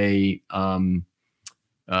any way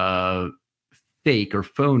fake or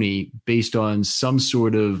phony based on some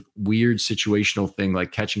sort of weird situational thing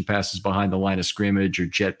like catching passes behind the line of scrimmage or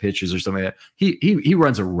jet pitches or something like that. He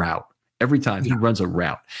runs a route every time. He runs a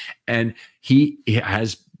route, and he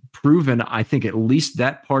has proven, I think, at least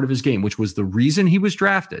that part of his game, which was the reason he was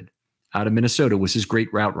drafted out of Minnesota, was his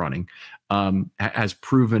great route running, has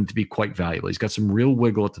proven to be quite valuable. He's got some real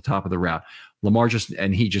wiggle at the top of the route. Lamar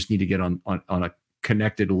he just need to get on a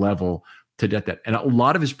connected level to get that. And a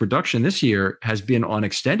lot of his production this year has been on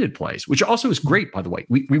extended plays, which also is great, by the way.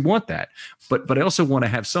 We want that. But I also want to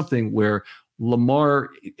have something where Lamar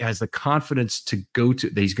has the confidence to go to,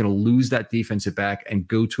 that he's going to lose that defensive back and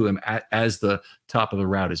go to him as the top of the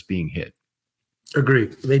route is being hit. Agree.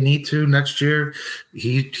 They need to next year.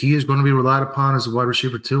 He is going to be relied upon as a wide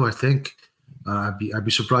receiver too, I think. I'd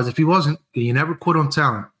be surprised if he wasn't. You never quit on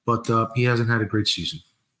talent, but he hasn't had a great season.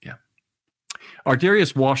 Yeah.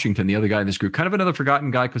 Ardarius Washington, the other guy in this group, kind of another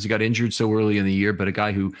forgotten guy because he got injured so early in the year, but a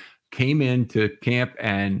guy who came into camp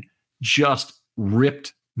and just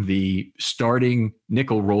ripped the starting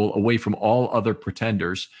nickel role away from all other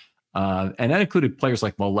pretenders. And that included players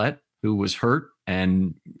like Mollett, who was hurt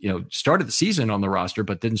and started the season on the roster,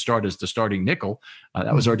 but didn't start as the starting nickel.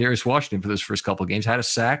 That was Ardarius Washington for those first couple of games. Had a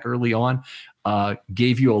sack early on,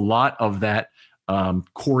 gave you a lot of that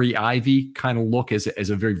Corey Ivy kind of look as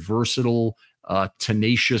a very versatile,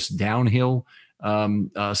 tenacious downhill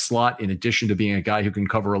slot, in addition to being a guy who can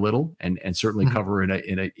cover a little and certainly cover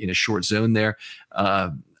in a short zone there.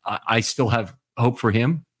 I still have hope for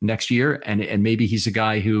him next year, and maybe he's a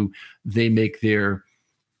guy who they make their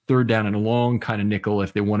third down and a long kind of nickel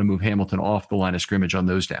if they want to move Hamilton off the line of scrimmage on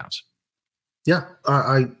those downs. Yeah,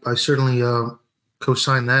 I certainly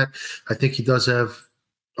co-sign that. I think he does have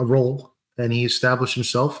a role, and he established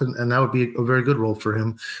himself, and that would be a very good role for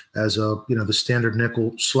him as the standard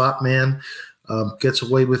nickel slot man. Gets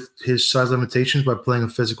away with his size limitations by playing a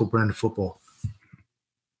physical brand of football.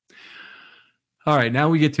 All right, now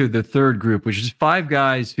we get to the third group, which is 5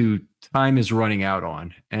 guys who time is running out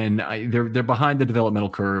on, and they're behind the developmental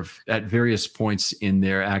curve at various points in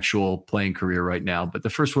their actual playing career right now. But the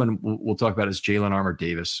first one we'll talk about is Jalen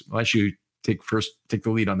Armour-Davis. Why don't you take the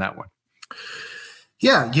lead on that one?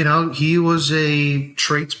 Yeah, he was a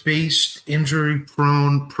traits-based,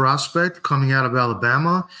 injury-prone prospect coming out of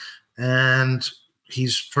Alabama, and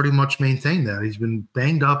he's pretty much maintained that. He's been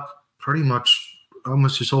banged up pretty much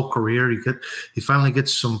almost his whole career. He finally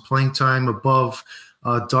gets some playing time above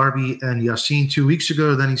Darby and Yassine 2 weeks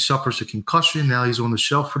ago. Then he suffers a concussion. Now he's on the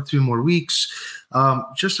shelf for 2 more weeks. And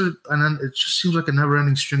then it just seems like a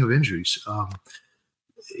never-ending string of injuries.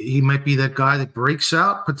 He might be that guy that breaks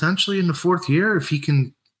out potentially in the 4th year if he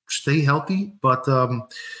can stay healthy. But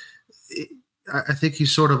I think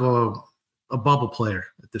he's sort of a bubble player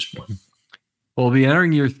at this point. Well, he'll be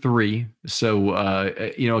entering year 3. So,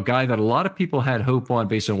 a guy that a lot of people had hope on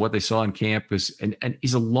based on what they saw in camp and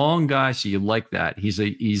he's a long guy. So you like that. He's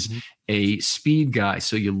a speed guy.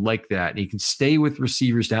 So you like that. And he can stay with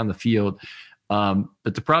receivers down the field.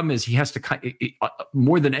 But the problem is he has to,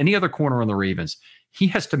 more than any other corner on the Ravens, he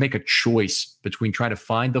has to make a choice between trying to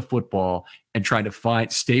find the football and trying to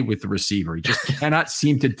stay with the receiver. He just cannot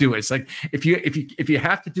seem to do it. It's like if you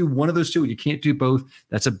have to do one of those two and you can't do both,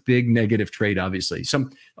 that's a big negative trait, obviously.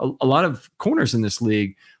 A lot of corners in this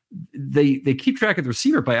league, they keep track of the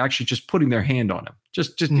receiver by actually just putting their hand on him.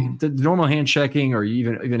 Just the normal hand checking, or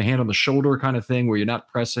even a hand on the shoulder kind of thing where you're not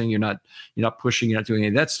pressing, you're not pushing, you're not doing any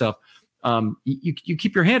of that stuff. You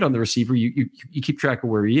keep your hand on the receiver. You keep track of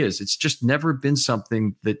where he is. It's just never been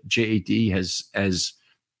something that JAD has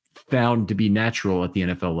found to be natural at the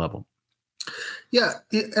NFL level. Yeah,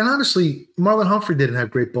 and honestly, Marlon Humphrey didn't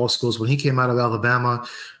have great ball skills when he came out of Alabama.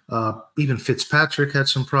 Even Fitzpatrick had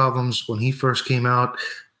some problems when he first came out.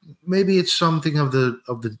 Maybe it's something of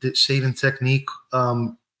the saving technique,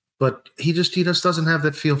 but he just doesn't have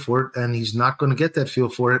that feel for it, and he's not going to get that feel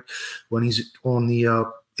for it when he's on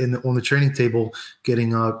the training table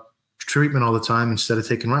getting treatment all the time instead of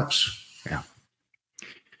taking reps. Yeah.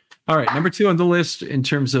 All right, number 2 on the list in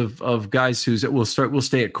terms of guys we'll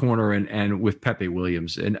stay at corner and with Pepe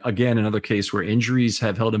Williams. And again, another case where injuries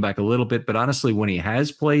have held him back a little bit, but honestly, when he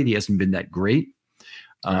has played, he hasn't been that great.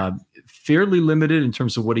 Fairly limited in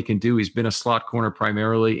terms of what he can do. He's been a slot corner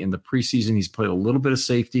primarily. In the preseason, he's played a little bit of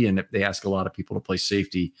safety, and they ask a lot of people to play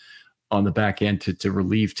safety on the back end to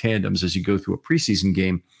relieve tandems as you go through a preseason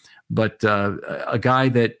game. But a guy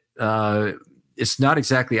that it's not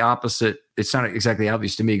exactly opposite. It's not exactly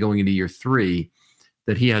obvious to me going into year 3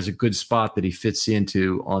 that he has a good spot that he fits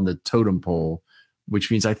into on the totem pole, which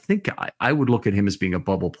means I think I would look at him as being a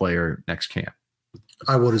bubble player next camp.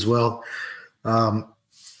 I would as well. A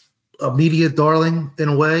media darling in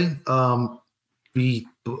a way.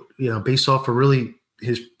 Based off of really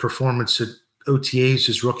his performance at OTAs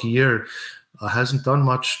his rookie year, hasn't done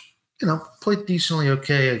much. Played decently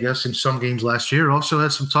okay, I guess, in some games last year. Also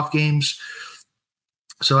had some tough games.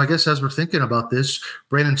 So I guess as we're thinking about this,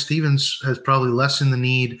 Brandon Stevens has probably lessened the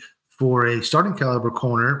need for a starting caliber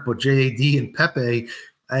corner, but JAD and Pepe,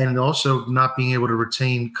 and also not being able to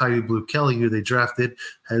retain Kyu Blue Kelly, who they drafted,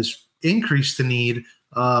 has increased the need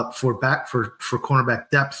for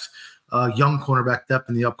cornerback depth, young cornerback depth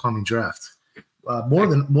in the upcoming draft. More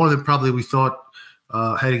than probably we thought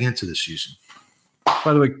heading into this season.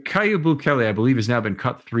 By the way, Kyu Blue Kelly, I believe, has now been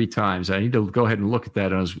cut 3 times. I need to go ahead and look at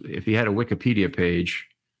that if he had a Wikipedia page,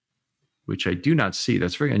 which I do not see.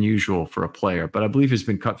 That's very unusual for a player, but I believe he's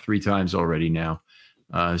been cut 3 times already now.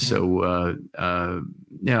 Tough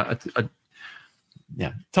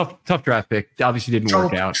draft pick. Obviously didn't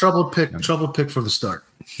work out. Troubled pick from the start.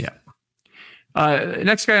 Yeah.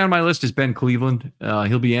 Next guy on my list is Ben Cleveland.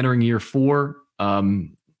 He'll be entering year 4.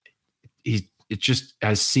 It just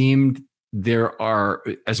has seemed there are,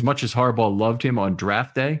 as much as Harbaugh loved him on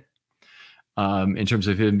draft day, in terms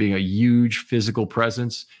of him being a huge physical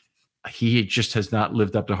presence, he just has not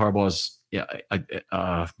lived up to Harbaugh's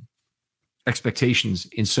expectations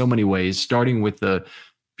in so many ways, starting with the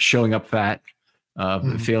showing up fat,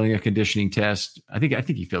 failing a conditioning test. I think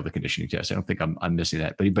he failed the conditioning test. I don't think I'm missing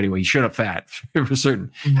that, but anyway, he showed up fat for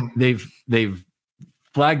certain. Mm-hmm. They've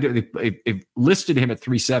flagged it. They've listed him at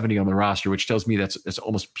 370 on the roster, which tells me that's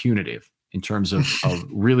almost punitive in terms of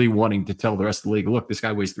really wanting to tell the rest of the league, look, this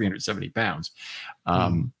guy weighs 370 pounds.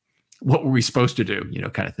 What were we supposed to do?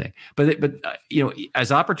 Kind of thing. But as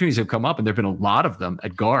opportunities have come up, and there've been a lot of them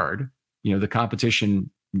at guard, the competition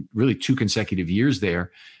really 2 consecutive years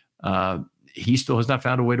there, he still has not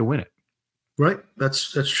found a way to win it. Right.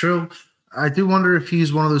 That's true. I do wonder if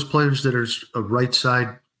he's one of those players that is a right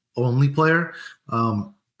side only player.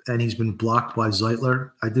 And he's been blocked by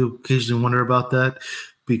Zeitler. I do occasionally wonder about that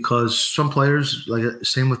because some players, like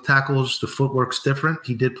same with tackles, the footwork's different.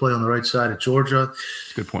 He did play on the right side at Georgia.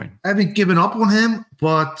 Good point. I haven't given up on him,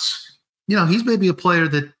 but he's maybe a player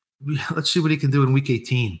that let's see what he can do in week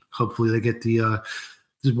 18. Hopefully they get the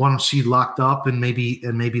 1 seed locked up, and maybe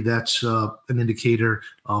that's an indicator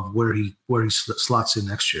of where he slots in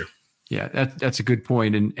next year. Yeah, that's a good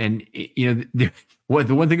point. And you know,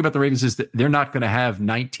 the one thing about the Ravens is that they're not going to have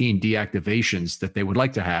 19 deactivations that they would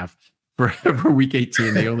like to have for week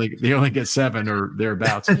 18. They only get 7 or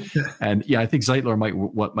thereabouts. And yeah, I think Zeitler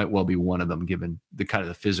might well be one of them, given the kind of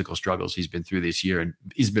the physical struggles he's been through this year. And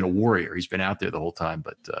he's been a warrior. He's been out there the whole time.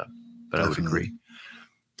 But I would agree.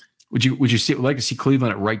 Would you like to see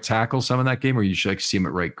Cleveland at right tackle some of that game, or you should like to see him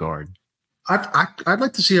at right guard? I'd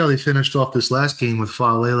like to see how they finished off this last game with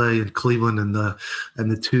Falele and Cleveland and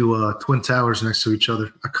the two Twin Towers next to each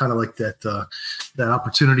other. I kind of like that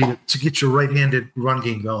opportunity to get your right-handed run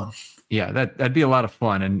game going. Yeah, that'd be a lot of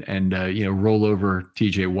fun, and you know, roll over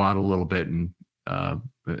TJ Watt a little bit, and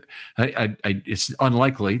it's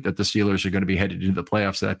unlikely that the Steelers are going to be headed into the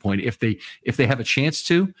playoffs at that point. If they have a chance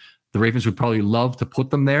to, the Ravens would probably love to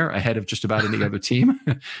put them there ahead of just about any other team.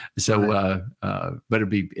 So, but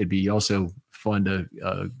it'd be also fun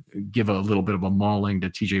to give a little bit of a mauling to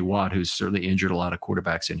TJ Watt, who's certainly injured a lot of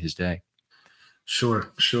quarterbacks in his day.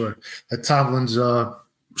 Sure. Tomlin's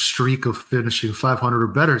streak of finishing 500 or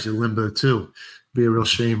better is in limbo too. Be a real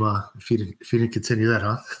shame if he didn't continue that,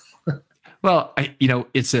 huh? Well,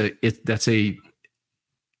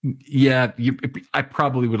 I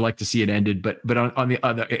probably would like to see it ended, but on the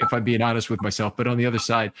other, if I'm being honest with myself, but on the other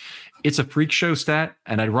side, it's a freak show stat,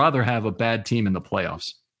 and I'd rather have a bad team in the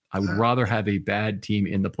playoffs. I would rather have a bad team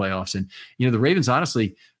in the playoffs. And, you know, the Ravens,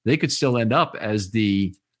 honestly, they could still end up as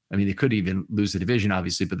they could even lose the division,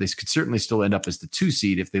 obviously, but they could certainly still end up as the 2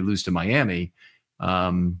 seed if they lose to Miami.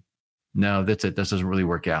 No, that's it. That doesn't really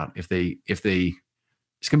work out. If they, it's going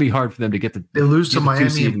to be hard for them to they lose to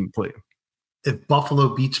Miami and play. If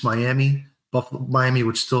Buffalo beats Miami, Miami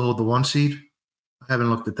would still hold the 1 seed. I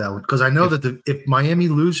haven't looked at that one because I know that if Miami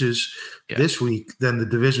loses this week, then the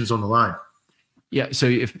division's on the line. Yeah. So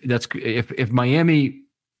if Miami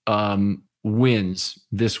wins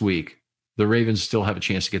this week, the Ravens still have a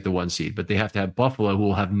chance to get the 1 seed, but they have to have Buffalo, who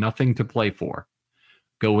will have nothing to play for,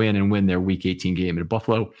 go in and win their Week 18 game. And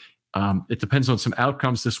Buffalo, it depends on some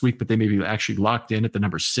outcomes this week, but they may be actually locked in at the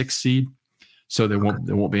number 6 seed. So there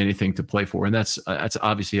won't be anything to play for, and that's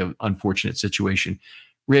obviously an unfortunate situation.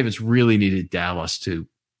 Ravens really needed Dallas to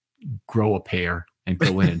grow a pair and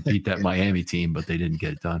go in and beat that Miami team, but they didn't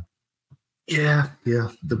get it done. Yeah.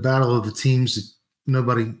 The battle of the teams that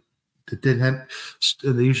nobody that didn't have.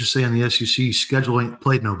 They used to say on the SEC, schedule ain't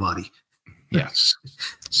played nobody. Yes,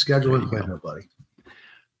 schedule ain't played nobody.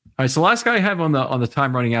 All right, so the last guy I have on the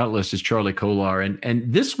time running out list is Charlie Kolar,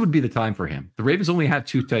 and this would be the time for him. The Ravens only have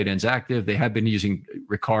 2 tight ends active. They have been using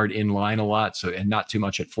Ricard in line a lot, and not too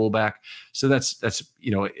much at fullback. So that's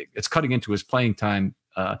it's cutting into his playing time.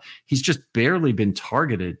 He's just barely been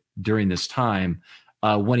targeted during this time.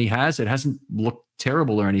 When he has, it hasn't looked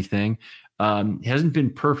terrible or anything. He hasn't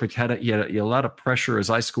been perfect. Had a lot of pressure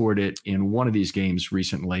as I scored it in one of these games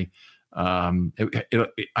recently. I'm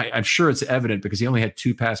sure it's evident because he only had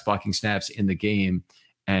 2 pass blocking snaps in the game,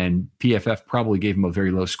 and PFF probably gave him a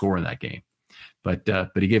very low score in that game. But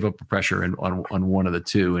he gave up the pressure on one of the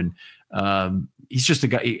 2, and he's just a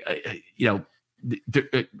guy.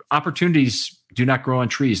 Opportunities do not grow on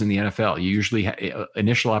trees in the NFL. You usually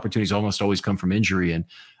initial opportunities almost always come from injury, and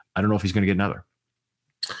I don't know if he's going to get another.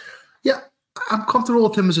 Yeah, I'm comfortable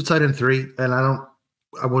with him as a tight end 3, and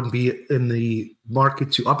I wouldn't be in the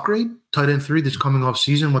market to upgrade tight end 3 that's coming off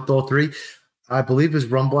season with all 3. I believe his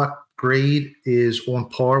run block grade is on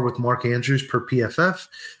par with Mark Andrews per PFF,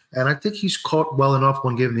 and I think he's caught well enough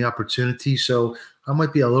when given the opportunity. So I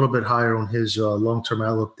might be a little bit higher on his long-term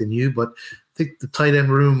outlook than you, but I think the tight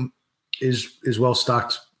end room is well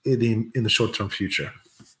stocked in the short-term future.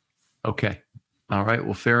 Okay. All right.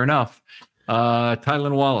 Well, fair enough.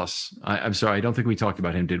 Tylan Wallace. I'm sorry. I don't think we talked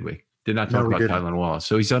about him, did we? Did not talk about Tylan Wallace.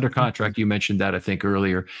 So he's under contract. You mentioned that, I think,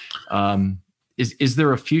 earlier. Is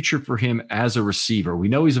there a future for him as a receiver? We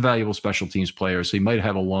know he's a valuable special teams player, so he might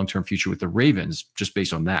have a long-term future with the Ravens just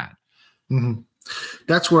based on that. Mm-hmm.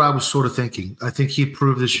 That's what I was sort of thinking. I think he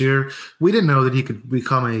proved this year. We didn't know that he could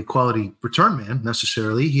become a quality return man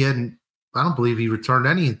necessarily. I don't believe he returned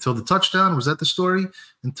any until the touchdown. Was that the story?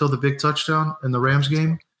 Until the big touchdown in the Rams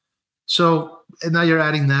game? So, and now you're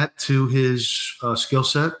adding that to his skill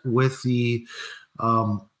set with the,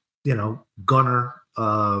 gunner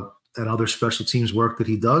and other special teams work that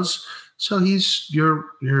he does. So he's your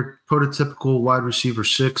prototypical wide receiver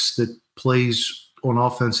 6 that plays on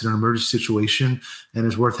offense in an emergency situation and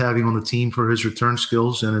is worth having on the team for his return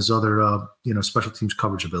skills and his other, special teams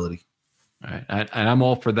coverage ability. All right. And I'm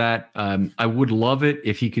all for that. I would love it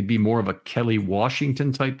if he could be more of a Kelly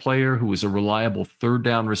Washington type player who is a reliable third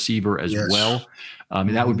down receiver as Yes. well.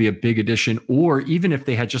 That would be a big addition. Or even if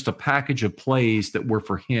they had just a package of plays that were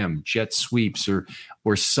for him, jet sweeps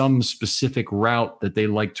or some specific route that they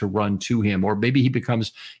like to run to him. Or maybe he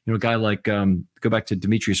becomes, a guy like go back to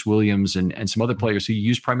Demetrius Williams and some other players who you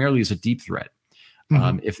use primarily as a deep threat.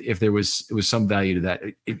 If there was some value to that,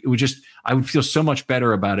 it would just, I would feel so much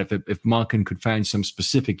better about it if Monken could find some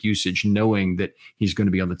specific usage, knowing that he's going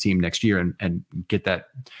to be on the team next year and get that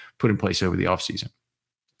put in place over the offseason.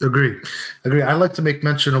 Agree. I'd like to make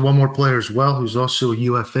mention of one more player as well, who's also a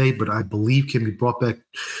UFA, but I believe can be brought back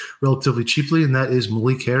relatively cheaply, and that is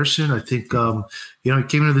Malik Harrison. I think, he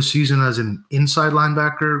came into the season as an inside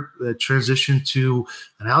linebacker, transitioned to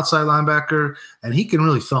an outside linebacker, and he can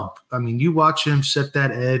really thump. I mean, you watch him set that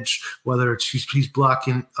edge, whether it's he's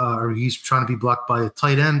blocking or he's trying to be blocked by a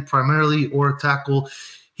tight end primarily or a tackle.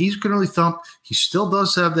 He can really thump. He still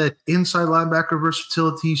does have that inside linebacker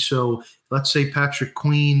versatility. So let's say Patrick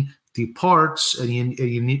Queen departs and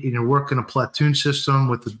you're working a platoon system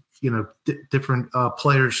with different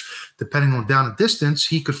players depending on down and distance.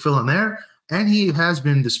 He could fill in there, and he has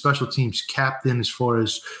been the special teams captain as far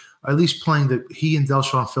as at least playing that. He and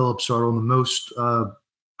Delshon Phillips are on the most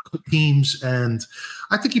teams, and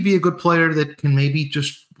I think he'd be a good player that can maybe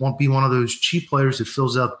just won't be one of those cheap players that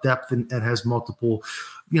fills out depth and has multiple,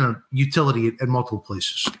 utility at multiple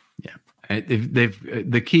places. Yeah.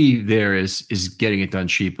 The key there is getting it done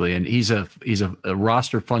cheaply, and he's a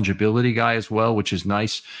roster fungibility guy as well, which is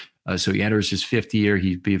nice. So he enters his 5th year.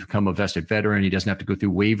 He's become a vested veteran. He doesn't have to go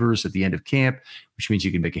through waivers at the end of camp, which means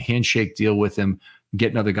you can make a handshake deal with him,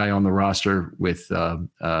 get another guy on the roster with the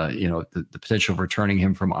potential of returning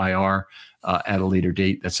him from IR at a later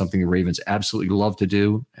date. That's something the Ravens absolutely love to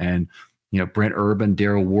do. And Brent Urban,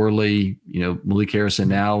 Daryl Worley, Malik Harrison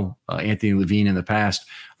now, Anthony Levine in the past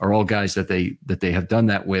are all guys that they have done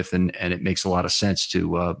that with, and it makes a lot of sense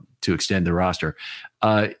to extend the roster.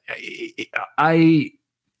 I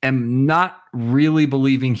am not really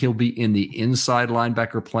believing he'll be in the inside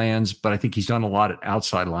linebacker plans, but I think he's done a lot at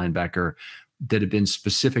outside linebacker that have been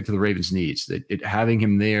specific to the Ravens' needs. That having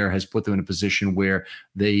him there has put them in a position where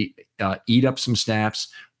they eat up some snaps.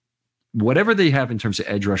 Whatever they have in terms of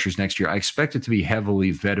edge rushers next year, I expect it to be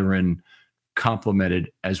heavily veteran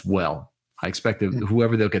complemented as well. I expect that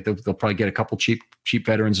whoever they'll get, they'll probably get a couple cheap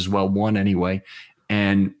veterans as well, one anyway.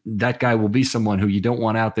 And that guy will be someone who you don't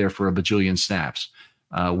want out there for a bajillion snaps.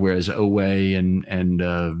 Whereas Owe and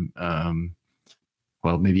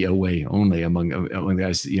maybe Owe only among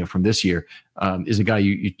guys from this year is a guy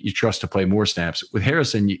you trust to play more snaps. With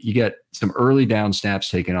Harrison, you get some early down snaps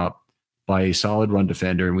taken up by a solid run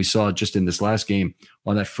defender. And we saw just in this last game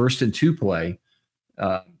on that 1st and 2 play,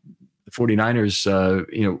 the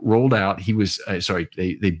 49ers, rolled out. He was,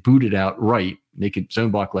 they booted out right, naked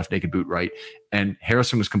zone block left, naked boot right. And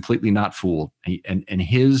Harrison was completely not fooled. And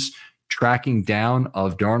his tracking down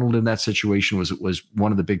of Darnold in that situation was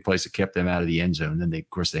one of the big plays that kept them out of the end zone. And then they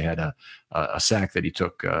had a sack that he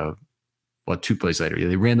took, 2 plays later.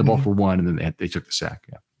 They ran the ball for 1 and then they took the sack.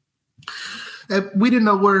 Yeah. We didn't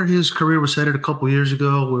know where his career was headed a couple of years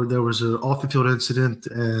ago, where there was an off-the-field incident,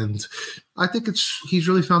 and I think he's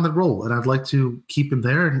really found that role, and I'd like to keep him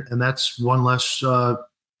there, and that's one less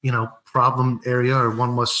problem area or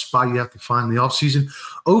one less spot you have to find in the offseason.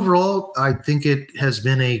 Overall, I think it has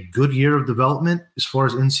been a good year of development as far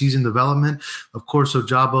as in-season development. Of course,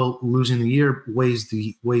 Ojabo losing the year weighs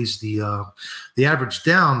the average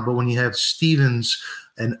down, but when you have Stevens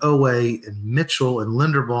and Owe and Mitchell and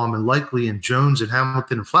Linderbaum and Likely and Jones and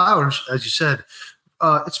Hamilton and Flowers, as you said,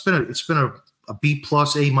 it's been a B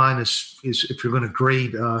plus, A minus is if you're going to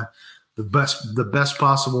grade the best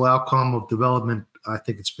possible outcome of development. I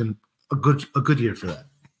think it's been a good year for that.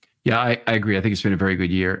 Yeah, I agree. I think it's been a very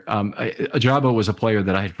good year. Ojabo was a player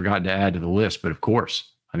that I had forgotten to add to the list, but of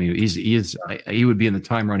course, I mean, he would be in the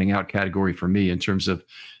time running out category for me in terms of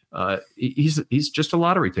he's just a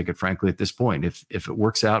lottery ticket, frankly, at this point. If it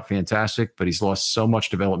works out, fantastic, but he's lost so much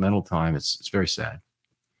developmental time. It's very sad.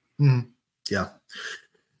 Yeah,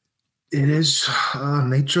 it is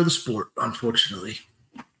nature of the sport, unfortunately.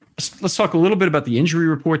 Let's talk a little bit about the injury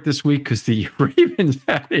report this week, because the Ravens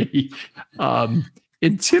had a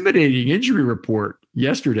intimidating injury report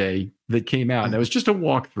yesterday that came out, and it was just a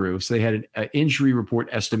walkthrough. So they had an injury report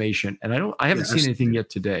estimation, and I haven't seen anything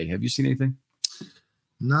yet today. Have you seen anything?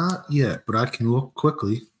 Not yet, but I can look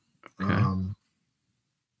quickly. Okay.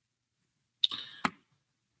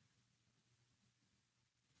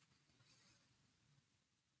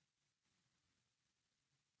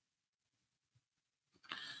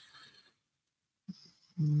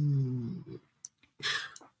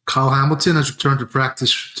 Kyle Hamilton has returned to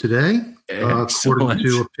practice today, according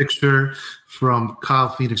to a picture from Kyle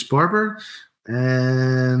Phoenix Barber.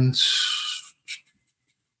 And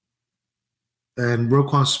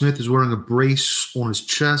Roquan Smith is wearing a brace on his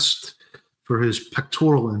chest for his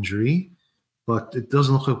pectoral injury. But it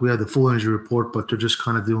doesn't look like we had the full injury report, but they're just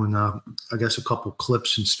kind of doing, I guess, a couple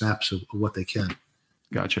clips and snaps of what they can.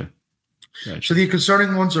 Gotcha. So the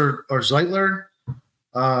concerning ones are Zeitler,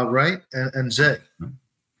 right, and Zay.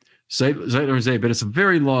 Zeitler and Zay, but it's a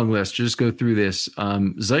very long list. Just go through this.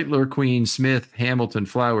 Zeitler, Queen, Smith, Hamilton,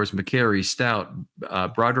 Flowers, McCary, Stout,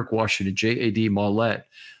 Broderick Washington, J.A.D. Mollett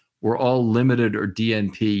were all limited or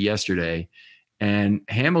DNP yesterday. And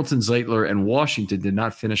Hamilton, Zeitler, and Washington did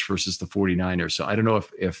not finish versus the 49ers. So I don't know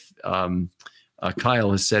if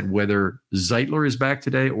Kyle has said whether Zeitler is back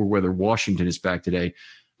today or whether Washington is back today.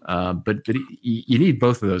 But you need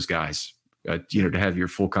both of those guys, to have your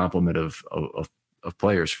full complement of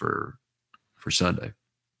players for Sunday.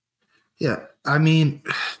 Yeah, I mean,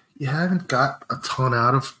 you haven't got a ton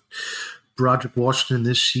out of Broderick Washington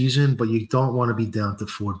this season, but you don't want to be down to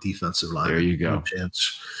 4 defensive linemen. There you go. No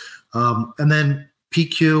chance. And then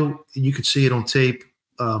PQ, you could see it on tape.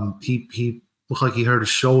 He looked like he hurt his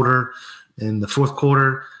shoulder in the fourth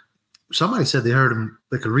quarter. Somebody said they heard him,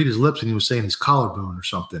 they could read his lips, and he was saying his collarbone or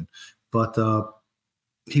something. But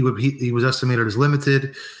he was estimated as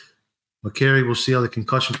limited. McCary, we'll see how the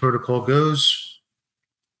concussion protocol goes.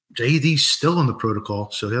 JD's still in the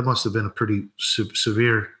protocol, so that must have been a pretty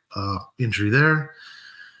severe injury there.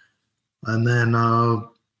 And then I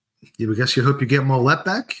guess you hope you get Mollett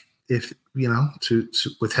back. If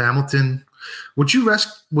with Hamilton, would you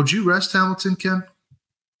rest Hamilton, Ken?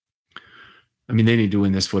 I mean, they need to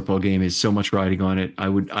win this football game. There's so much riding on it. I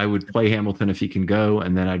would play Hamilton if he can go,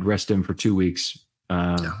 and then I'd rest him for 2 weeks.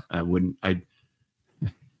 I wouldn't.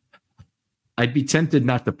 I'd be tempted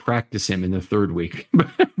not to practice him in the 3rd week,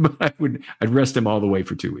 but I'd rest him all the way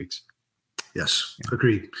for 2 weeks. Yes,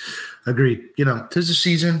 agreed. 'Tis the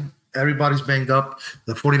season. Everybody's banged up.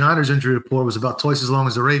 The 49ers injury report was about twice as long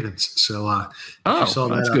as the Ravens. So,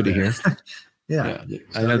 that's good to hear. Yeah.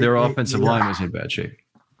 I know their offensive line was in bad shape.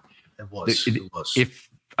 It was. If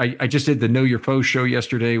I just did the Know Your Foe show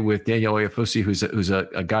yesterday with Daniel Oyefosi, who's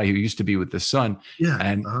a guy who used to be with the Sun. Yeah.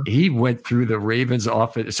 And he went through the Ravens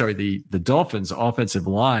the Dolphins offensive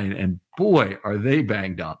line, and boy, are they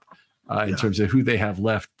banged up in terms of who they have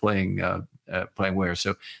left playing where.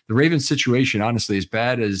 So the Ravens situation, honestly, as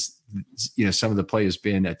bad as some of the play has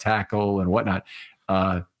been at tackle and whatnot,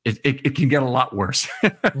 it can get a lot worse.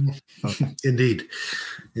 Indeed.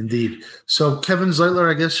 So Kevin Zeitler,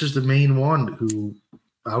 I guess, is the main one who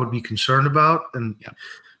I would be concerned about, and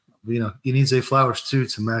you need Zay Flowers too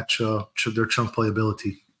to match their chunk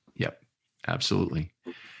playability. Yep, absolutely.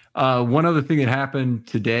 One other thing that happened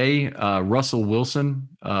today: Russell Wilson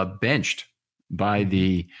benched by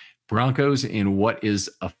the Broncos in what is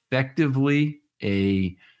effectively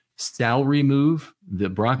a salary move. The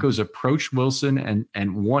Broncos approached Wilson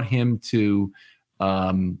and want him to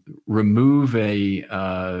remove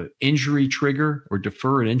a injury trigger or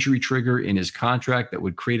defer an injury trigger in his contract that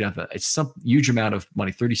would create some huge amount of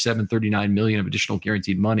money, 39 million of additional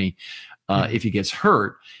guaranteed money if he gets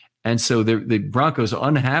hurt. And so the Broncos are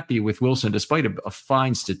unhappy with Wilson, despite a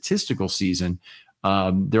fine statistical season.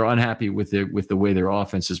 They're unhappy with the way their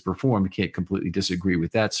offense has performed. Can't completely disagree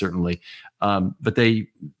with that, certainly. But they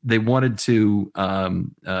wanted to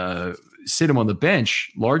sit him on the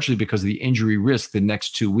bench largely because of the injury risk the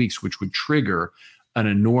next 2 weeks, which would trigger an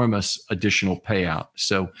enormous additional payout.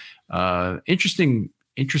 So interesting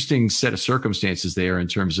set of circumstances there in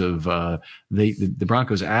terms of the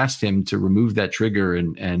Broncos asked him to remove that trigger,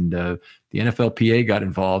 and the NFLPA got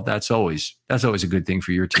involved. That's always a good thing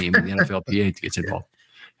for your team. And the NFLPA gets involved.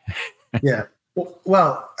 Yeah.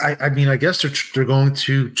 Well, I mean, I guess they're going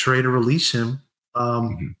to trade or release him,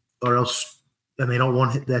 or else, and they don't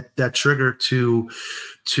want that trigger to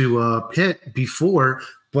hit before.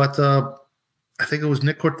 But I think it was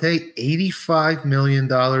Nick Corte, $85 million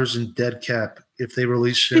in dead cap if they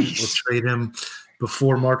release him or trade him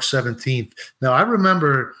before March 17th. Now, I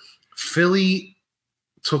remember Philly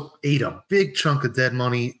ate a big chunk of dead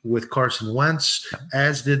money with Carson Wentz,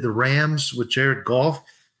 as did the Rams with Jared Goff.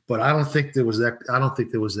 But I don't think there was that.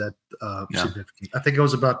 Significant. I think it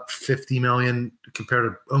was about $50 million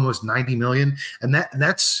compared to almost $90 million, and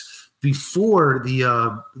that's before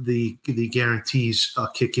the guarantees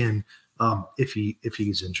kick in if he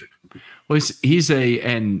gets injured. Well, he's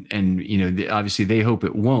obviously they hope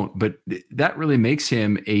it won't, but that really makes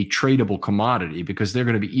him a tradable commodity because they're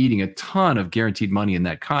going to be eating a ton of guaranteed money in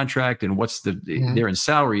that contract. And they're in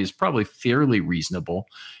salary is probably fairly reasonable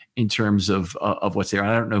in terms of what's there.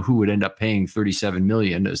 I don't know who would end up paying $37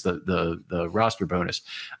 million as the roster bonus.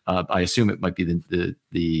 I assume it might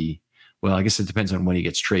be well, I guess it depends on when he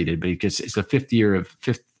gets traded, but it's the fifth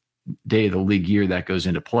day of the league year that goes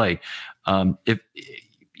into play. If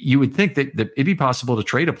you would think that it'd be possible to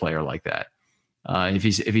trade a player like that. If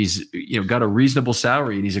he's got a reasonable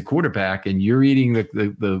salary and he's a quarterback and you're eating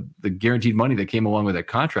the guaranteed money that came along with that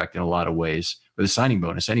contract in a lot of ways, with a signing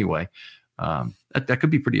bonus anyway, that could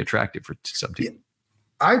be pretty attractive for some team. Yeah,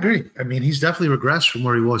 I agree. I mean, he's definitely regressed from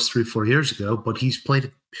where he was 3-4 years ago, but he's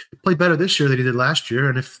played better this year than he did last year.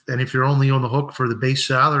 And if you're only on the hook for the base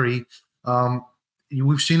salary,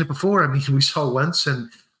 we've seen it before. I mean, we saw Wentz and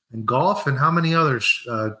Goff and how many others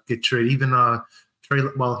get traded. Even Trey.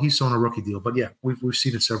 Well, he's on a rookie deal, but yeah, we've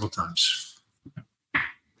seen it several times.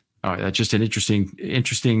 All right, that's just an interesting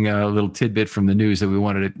little tidbit from the news that we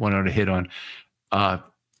wanted to hit on.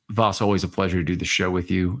 Voss, always a pleasure to do the show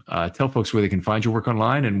with you. Tell folks where they can find your work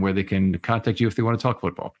online and where they can contact you if they want to talk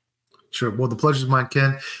football. Sure. Well, the pleasure's mine,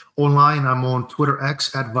 Ken. Online, I'm on Twitter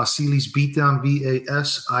X at Vasilis Beatdown,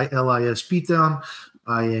 Vasilis Beatdown.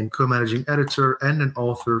 I am co-managing editor and an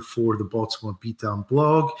author for the Baltimore Beatdown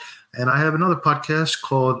blog. And I have another podcast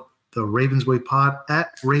called The Ravens Way Pod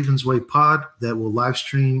at Ravens Way Pod that will live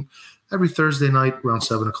stream every Thursday night around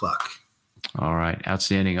 7 o'clock. All right.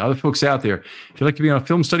 Outstanding. Other folks out there, if you'd like to be on a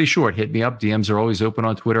Film Study Short, hit me up. DMs are always open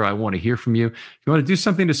on Twitter. I want to hear from you. If you want to do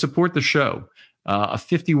something to support the show, a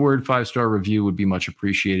 50-word 5-star review would be much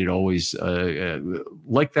appreciated. Always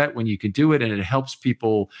like that when you can do it, and it helps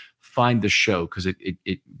people find the show because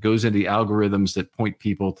it goes into the algorithms that point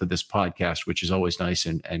people to this podcast, which is always nice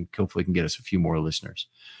and hopefully can get us a few more listeners.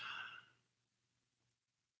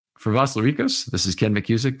 For Voss Larikos, this is Ken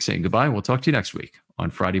McCusick saying goodbye. We'll talk to you next week on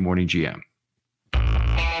Friday Morning GM.